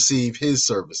Will and receive his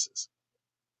services.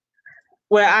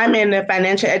 Well, I'm in the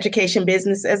financial education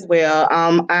business as well.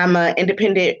 I'm an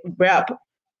independent rep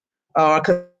or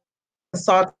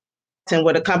consultant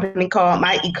with a company called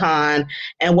MyEcon.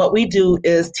 And what we do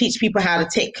is teach people how to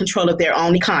take control of their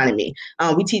own economy.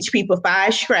 We teach people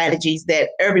 5 strategies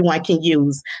that everyone can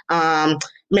use.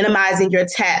 Minimizing your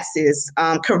taxes,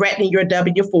 correcting your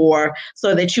W-4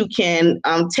 so that you can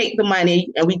take the money,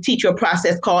 and we teach you a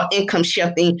process called income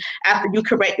shifting after you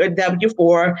correct your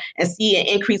W-4 and see an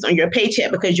increase on your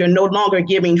paycheck because you're no longer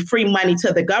giving free money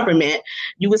to the government.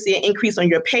 You will see an increase on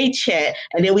your paycheck,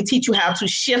 and then we teach you how to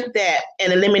shift that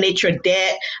and eliminate your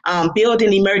debt, build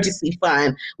an emergency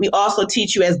fund. We also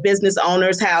teach you as business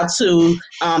owners how to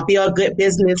build good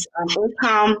business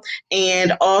income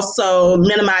and also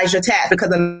minimize your tax,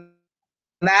 because a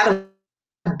lot of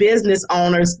business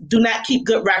owners do not keep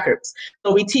good records.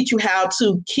 So we teach you how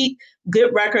to keep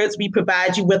good records. We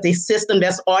provide you with a system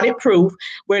that's audit proof,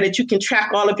 where that you can track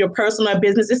all of your personal and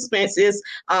business expenses,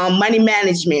 money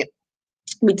management.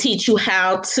 We teach you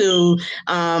how to,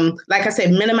 like I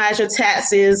said, minimize your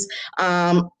taxes,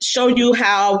 show you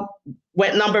how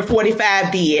what number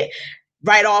 45 did,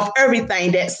 write off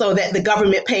everything so that the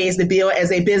government pays the bill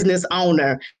as a business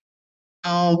owner.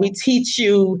 We teach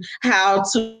you how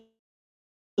to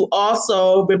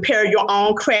also repair your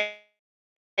own credit.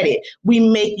 We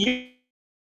make you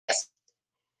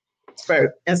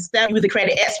expert. Instead of the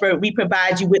credit expert, we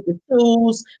provide you with the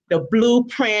tools, the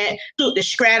blueprint, the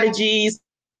strategies,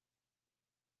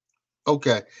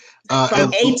 Okay.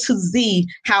 From A to Z,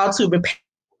 how to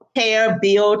repair,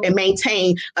 build, and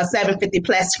maintain a 750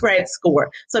 plus credit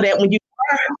score, so that when you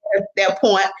are at that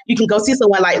point, you can go see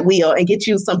someone like Will and get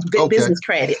you some good business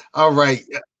credit. All right.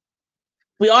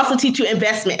 We also teach you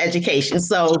investment education,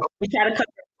 so we try to cover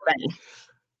everything.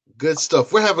 Good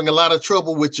stuff. We're having a lot of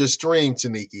trouble with your stream,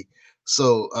 Taniki.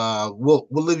 So we'll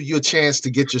leave you a chance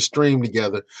to get your stream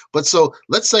together. But so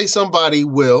let's say somebody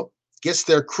gets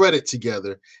their credit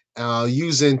together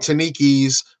using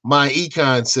Taniki's My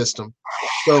Econ system.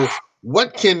 So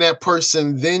what can that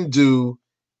person then do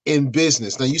in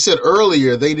business? Now, you said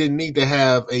earlier they didn't need to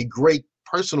have a great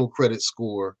personal credit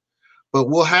score, but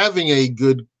will having a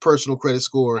good personal credit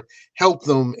score help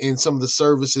them in some of the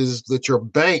services that your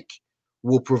bank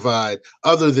will provide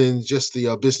other than just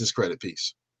the business credit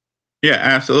piece? Yeah,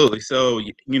 absolutely. So,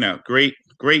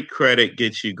 great credit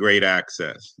gets you great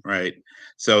access, right?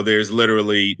 So there's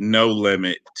literally no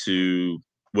limit to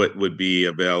what would be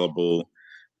available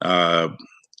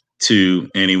to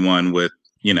anyone with,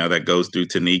 that goes through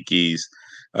Taniki's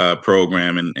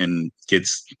program and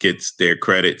gets their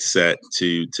credit set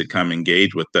to come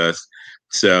engage with us.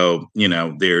 So,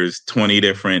 there's 20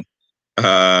 different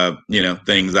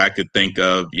things I could think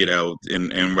of,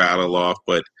 and rattle off,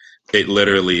 but it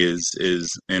literally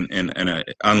is an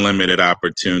unlimited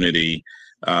opportunity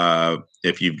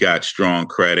if you've got strong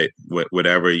credit,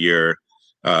 whatever your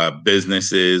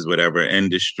business is, whatever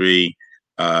industry.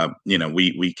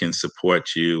 We can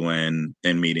support you in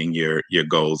meeting your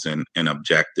goals and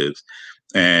objectives,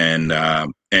 and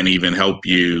even help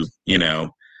you,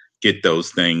 get those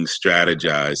things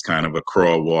strategized, kind of a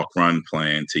crawl, walk, run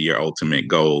plan to your ultimate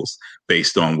goals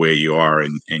based on where you are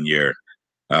in your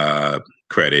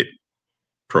credit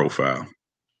profile.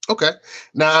 Okay.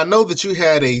 Now, I know that you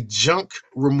had a junk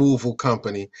removal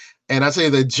company, and I tell you,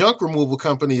 the junk removal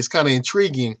company is kind of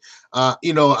intriguing.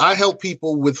 I help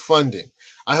people with funding.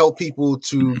 I help people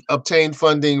to obtain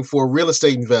funding for real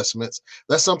estate investments.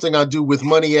 That's something I do with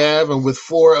Money Ave and with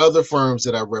 4 other firms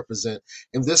that I represent.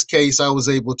 In this case, I was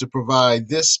able to provide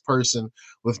this person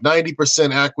with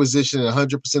 90% acquisition and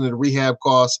 100% of the rehab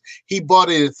costs. He bought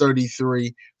it at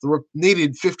 33,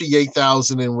 needed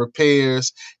 58,000 in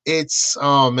repairs. It's,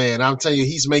 oh man, I'm telling you,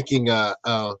 he's making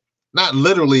not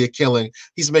literally a killing.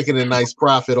 He's making a nice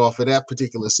profit off of that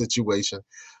particular situation.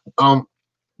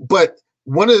 But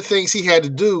one of the things he had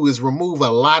to do is remove a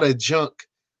lot of junk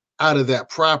out of that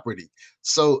property.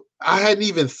 So I hadn't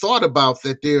even thought about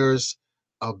that. There's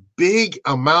a big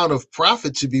amount of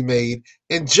profit to be made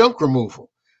in junk removal.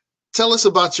 Tell us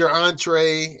about your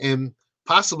entree and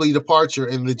possibly departure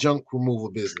in the junk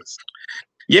removal business.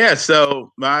 Yeah,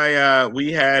 so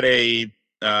we had a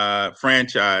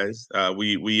franchise.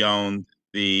 We owned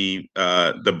the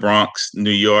Bronx, New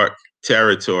York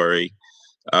territory.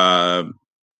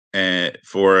 And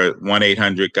for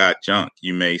 1-800-GOT-JUNK,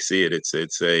 you may see it.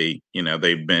 It's a,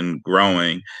 they've been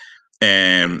growing.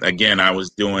 And again, I was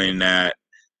doing that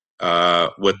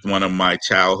with one of my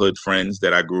childhood friends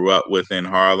that I grew up with in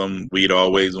Harlem. We'd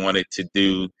always wanted to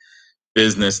do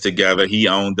business together. He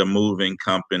owned a moving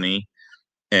company,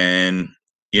 and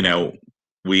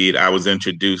I was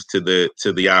introduced to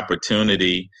the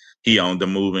opportunity. He owned a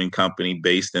moving company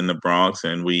based in the Bronx,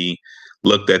 and we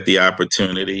looked at the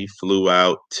opportunity, flew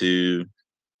out to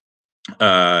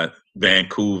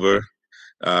Vancouver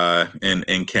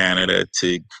in Canada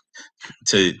to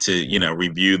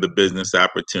review the business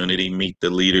opportunity, meet the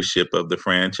leadership of the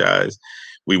franchise.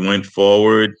 We went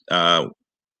forward,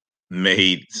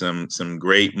 made some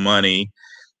great money,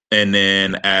 and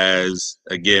then as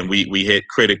again we hit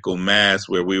critical mass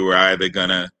where we were either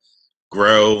gonna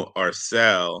grow or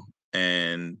sell,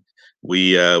 and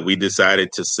we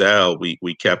decided to sell. We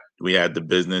had the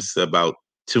business about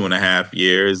 2.5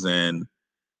 years and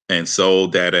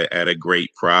sold at a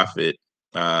great profit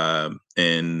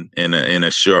in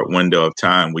a short window of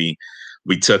time. We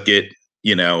took it,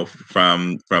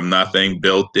 from nothing,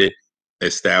 built it,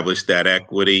 established that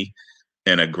equity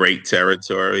in a great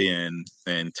territory,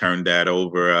 and turned that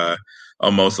over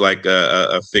almost like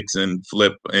a fix and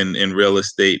flip in real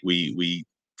estate. We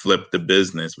flipped the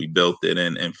business, we built it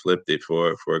and flipped it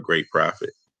for a great profit.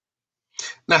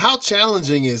 Now, how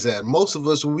challenging is that? Most of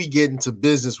us, when we get into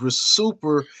business, we're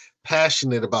super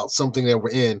passionate about something that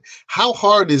we're in. How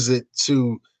hard is it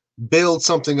to build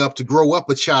something up, to grow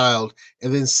up a child,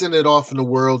 and then send it off in the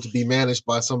world to be managed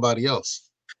by somebody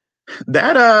else?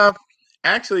 That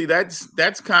actually, that's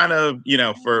kind of,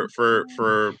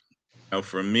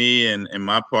 for me and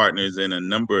my partners in a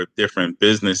number of different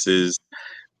businesses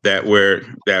that we're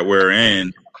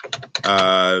in.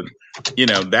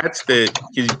 That's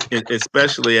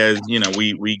especially as,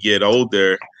 we get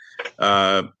older,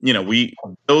 we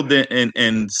build it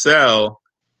and sell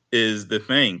is the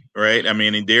thing, right? I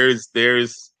mean, there's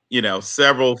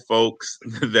several folks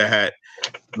that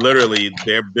literally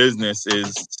their business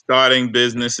is starting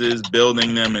businesses,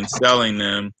 building them and selling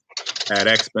them at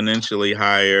exponentially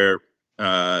higher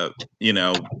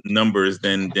numbers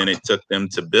than it took them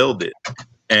to build it.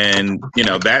 And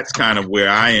that's kind of where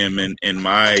I am in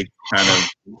my kind of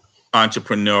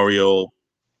entrepreneurial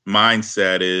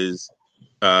mindset is,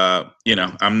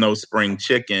 I'm no spring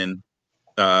chicken.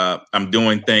 I'm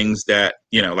doing things that,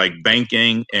 like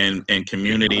banking and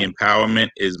community empowerment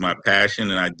is my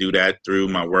passion. And I do that through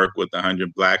my work with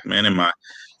 100 Black men in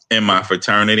my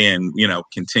fraternity, and,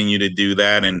 continue to do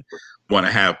that and want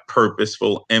to have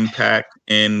purposeful impact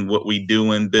in what we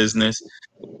do in business,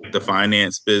 the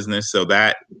finance business. So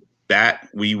that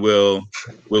we will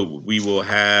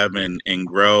have and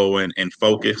grow and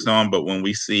focus on. But when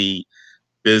we see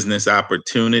business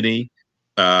opportunity,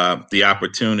 the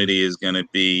opportunity is going to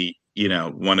be,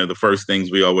 one of the first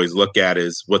things we always look at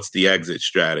is what's the exit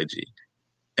strategy.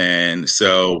 And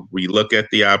so we look at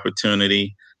the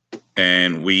opportunity,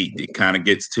 and it kind of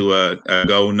gets to a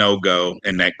go, no go.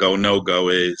 And that go, no go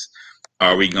is,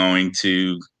 are we going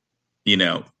to,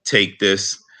 take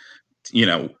this,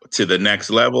 to the next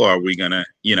level? Or are we going to,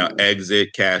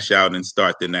 exit, cash out, and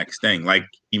start the next thing? Like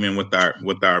even with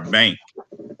our bank,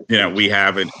 we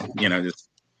have it, just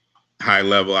high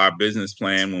level, our business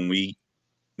plan, when we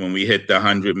hit the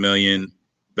 100 million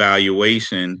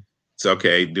valuation, it's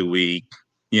okay. Do we,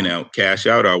 cash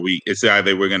out? It's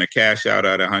either we're going to cash out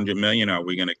at 100 million, or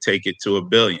we're going to take it to $1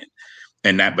 billion.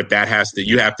 And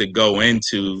you have to go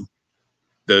into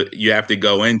it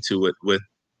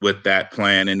with that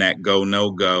plan and that go,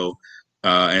 no go.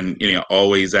 And,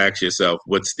 always ask yourself,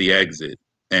 what's the exit?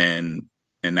 And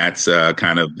that's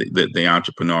kind of the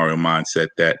entrepreneurial mindset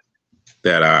that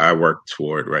I work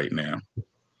toward right now.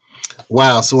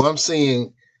 Wow. So I'm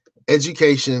seeing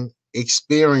education,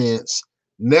 experience,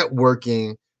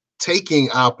 networking,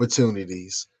 taking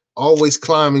opportunities, always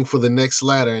climbing for the next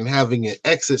ladder, and having an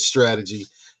exit strategy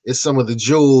is some of the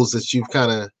jewels that you've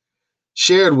kind of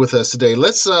shared with us today.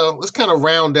 Let's kind of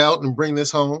round out and bring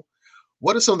this home.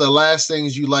 What are some of the last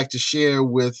things you'd like to share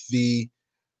with the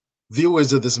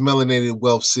viewers of this Melanated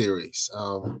Wealth series?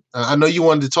 I know you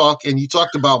wanted to talk, and you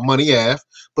talked about Money Ave,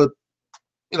 but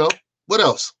what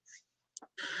else?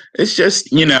 It's just,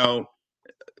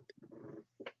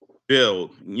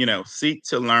 build, seek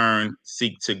to learn,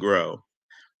 seek to grow,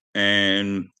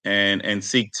 and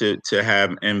seek to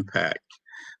have impact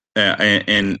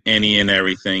in any and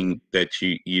everything that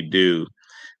you do.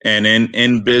 And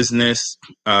in business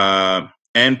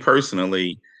and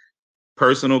personally,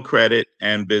 personal credit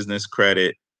and business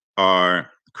credit are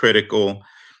critical.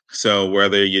 So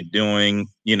whether you're doing,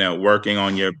 working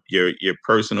on your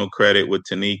personal credit with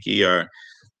Taniki, or,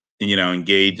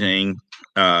 engaging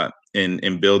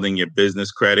in building your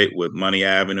business credit with Money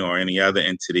Avenue or any other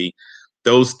entity,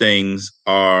 those things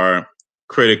are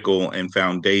critical and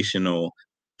foundational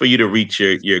for you to reach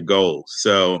your goals.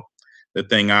 So the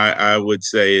thing I would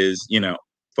say is,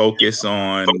 focus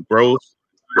on growth,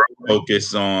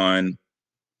 focus on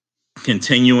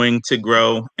continuing to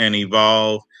grow and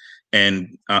evolve,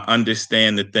 and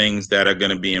understand the things that are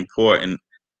going to be important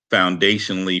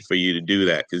foundationally for you to do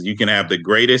that. Because you can have the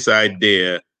greatest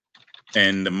idea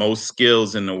and the most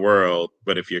skills in the world,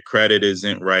 but if your credit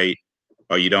isn't right,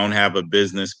 or you don't have a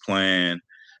business plan,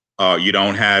 or you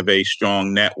don't have a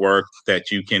strong network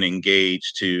that you can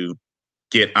engage to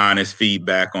get honest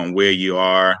feedback on where you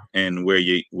are and where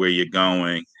you're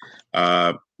going,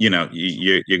 you're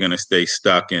going to stay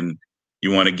stuck. And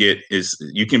you want to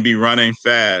you can be running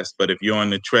fast, but if you're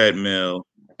on the treadmill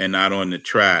and not on the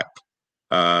track,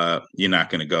 you're not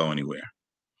going to go anywhere.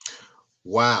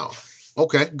 Wow.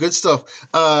 Okay, good stuff.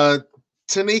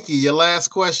 Taniki, your last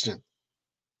question.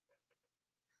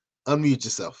 Unmute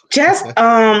yourself. Just is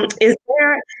there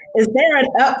an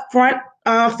upfront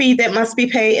fee that must be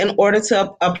paid in order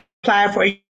to apply for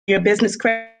your business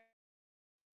credit?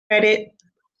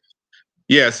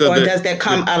 Yeah. So or does that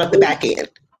come out of the back end?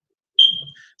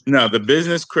 No, the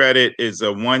business credit is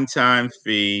a one-time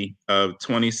fee of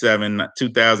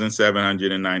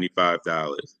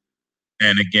 $2,795.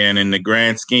 And again, in the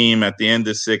grand scheme, at the end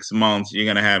of 6 months, you're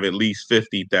going to have at least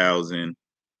 $50,000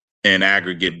 in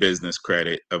aggregate business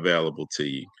credit available to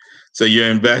you. So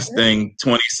you're investing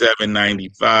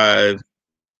 $2,795.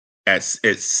 At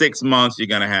 6 months, you're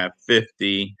going to have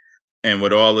 50. And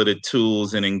with all of the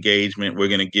tools and engagement we're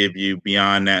going to give you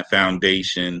beyond that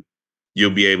foundation,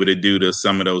 you'll be able to do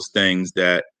some of those things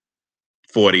that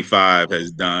 45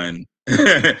 has done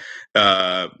and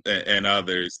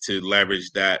others, to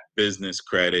leverage that business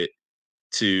credit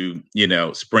to,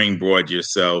 springboard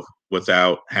yourself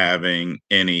without having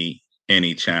any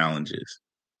challenges.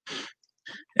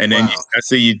 And then I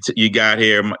see you got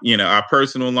here, our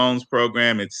personal loans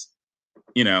program. It's,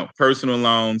 personal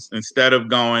loans, instead of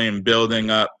going and building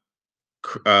up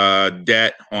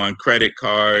debt on credit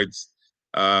cards,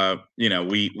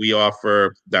 we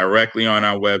offer directly on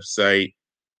our website.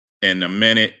 In a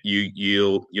minute,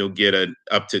 you'll get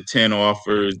up to 10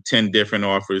 different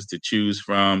offers to choose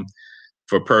from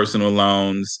for personal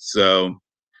loans. So,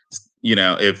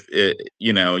 if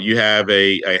you have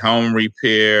a home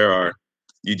repair, or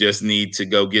you just need to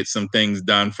go get some things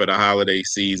done for the holiday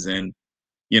season,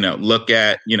 look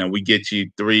at, we get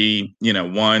you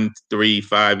 1, 3,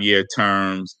 5-year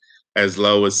terms as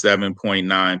low as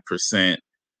 7.9%.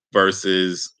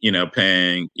 versus,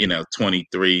 paying,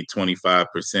 23,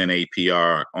 25%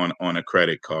 APR on a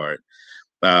credit card.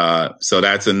 So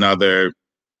that's another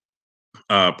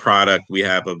product we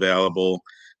have available.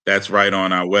 That's right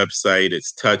on our website.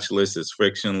 It's touchless, it's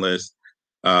frictionless.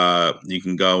 You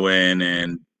can go in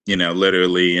and,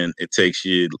 literally, and it takes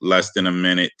you less than a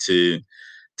minute to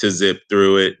zip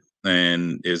through it.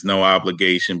 And there's no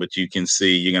obligation, but you can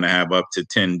see you're going to have up to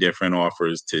 10 different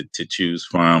offers to choose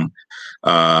from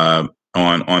on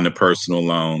the personal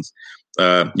loans.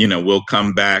 We'll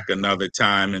come back another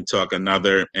time and talk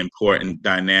another important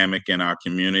dynamic in our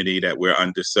community that we're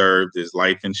underserved is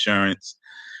life insurance.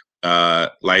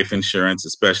 Life insurance,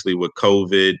 especially with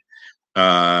COVID,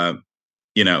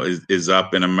 is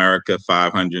up in America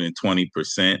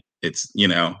 520%. It's,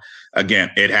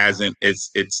 again,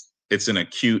 it's an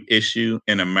acute issue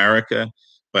in America,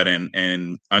 but in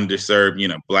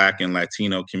underserved, Black and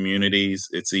Latino communities,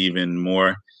 it's even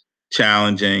more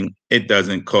challenging. It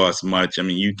doesn't cost much. I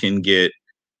mean, you can get,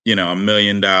 $1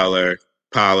 million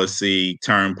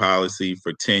term policy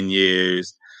for 10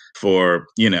 years for,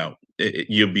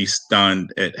 you'll be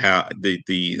stunned at how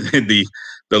the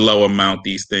low amount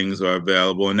these things are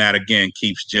available. And that, again,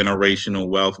 keeps generational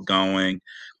wealth going.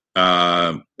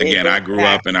 Again, I grew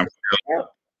up and I'm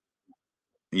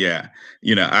yeah.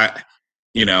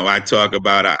 I talk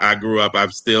about, I grew up,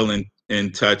 I'm still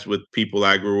in touch with people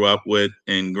I grew up with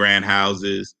in grand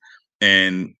houses,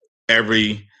 and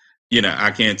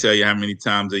I can't tell you how many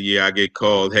times a year I get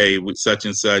called, hey, with such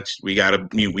and such, we need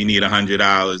 $100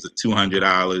 or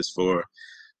 $200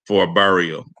 for a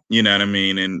burial. You know what I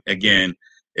mean? And again,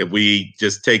 if we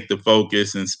just take the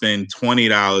focus and spend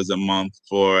 $20 a month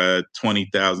for a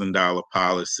 $20,000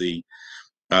 policy,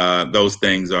 those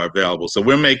things are available. So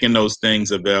we're making those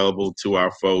things available to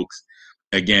our folks.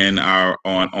 Again, on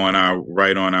our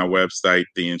website,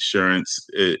 the insurance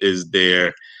is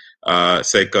there.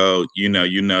 Seiko, you'll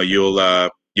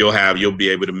be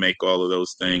able to make all of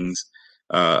those things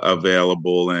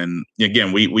available. And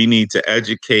again, we need to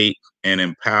educate and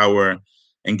empower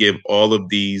and give all of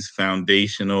these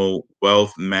foundational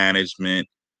wealth management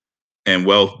and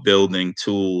wealth building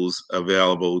tools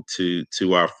available to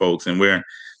our folks. And we're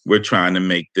trying to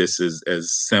make this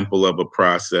as simple of a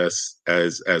process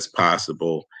as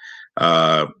possible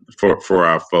for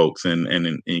our folks, and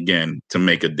again, to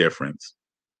make a difference.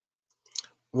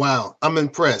 Wow, I'm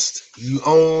impressed. You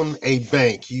own a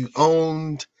bank. You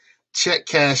owned check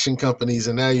cashing companies,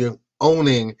 and now you're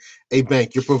owning a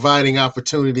bank. You're providing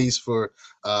opportunities for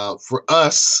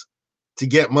us to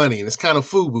get money, and it's kind of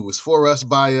FUBU. It's for us,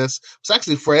 by us. It's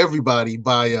actually for everybody,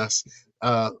 by us,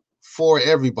 for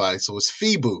everybody. So it's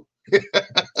FIBU.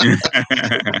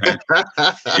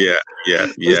 Yeah.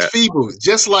 It's FIBU,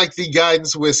 just like the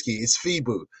guidance whiskey. It's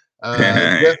FIBU.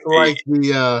 Just like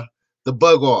the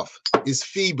bug off is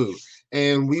FIBU.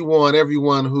 And we want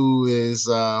everyone who is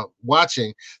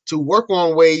watching to work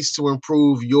on ways to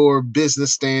improve your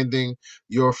business standing,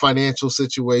 your financial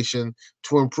situation,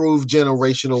 to improve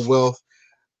generational wealth.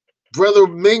 Brother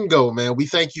Mingo, man, we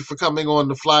thank you for coming on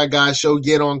the Fly Guy Show.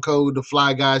 Get on code, the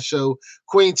Fly Guy Show.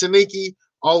 Queen Taniki,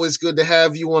 always good to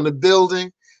have you on the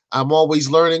building. I'm always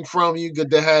learning from you.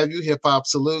 Good to have you. Hip hop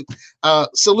salute.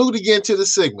 Salute again to the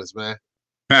Sigmas, man.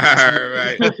 All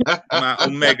right. My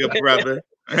Omega brother.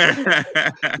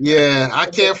 Yeah, I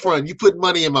can't front. You put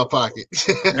money in my pocket.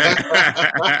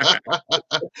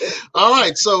 All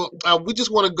right, so we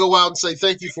just want to go out and say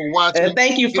thank you for watching.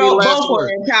 Thank you both for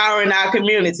empowering our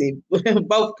community.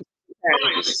 Both.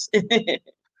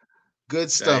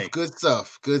 Good stuff.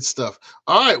 Thanks. Good stuff.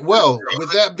 All right. Well,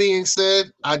 with that being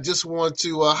said, I just want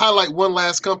to highlight one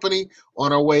last company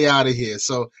on our way out of here.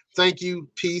 So thank you,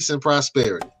 peace, and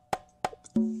prosperity.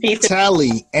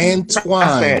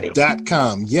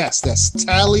 tallyandtwine.com. Yes, that's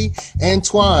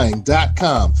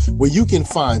tallyandtwine.com, where you can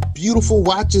find beautiful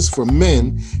watches for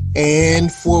men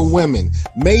and for women,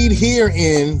 made here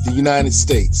in the United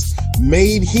States,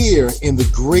 made here in the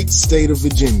great state of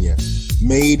Virginia,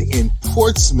 made in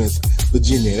Portsmouth,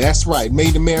 Virginia. That's right,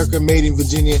 made in America, made in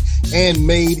Virginia, and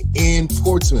made in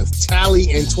Portsmouth.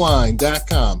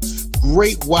 tallyandtwine.com.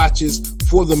 Great watches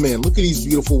for the men. Look at these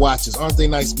beautiful watches. Aren't they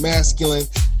nice, masculine,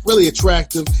 really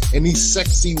attractive? And these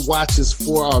sexy watches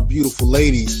for our beautiful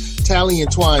ladies.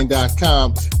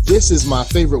 tallyandtwine.com. This is my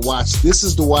favorite watch. This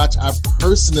is the watch I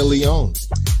personally own.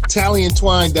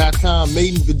 tallyandtwine.com,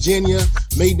 made in Virginia,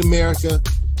 made in America.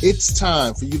 It's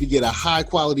time for you to get a high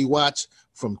quality watch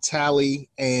from Tally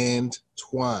and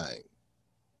Twine.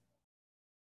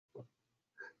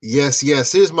 Yes,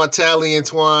 yes. Here's my Tally and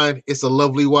Twine. It's a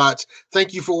lovely watch.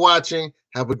 Thank you for watching.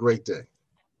 Have a great day.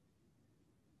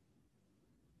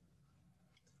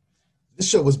 This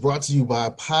show was brought to you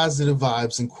by Positive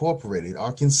Vibes Incorporated,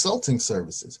 our consulting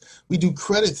services. We do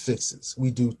credit fixes. We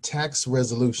do tax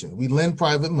resolution. We lend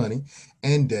private money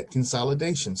and debt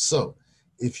consolidation. So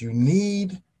if you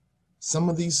need some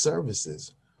of these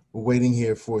services, we're waiting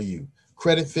here for you.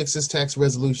 Credit fixes, tax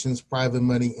resolutions, private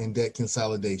money, and debt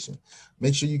consolidation.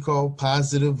 Make sure you call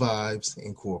Positive Vibes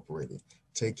Incorporated.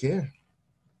 Take care.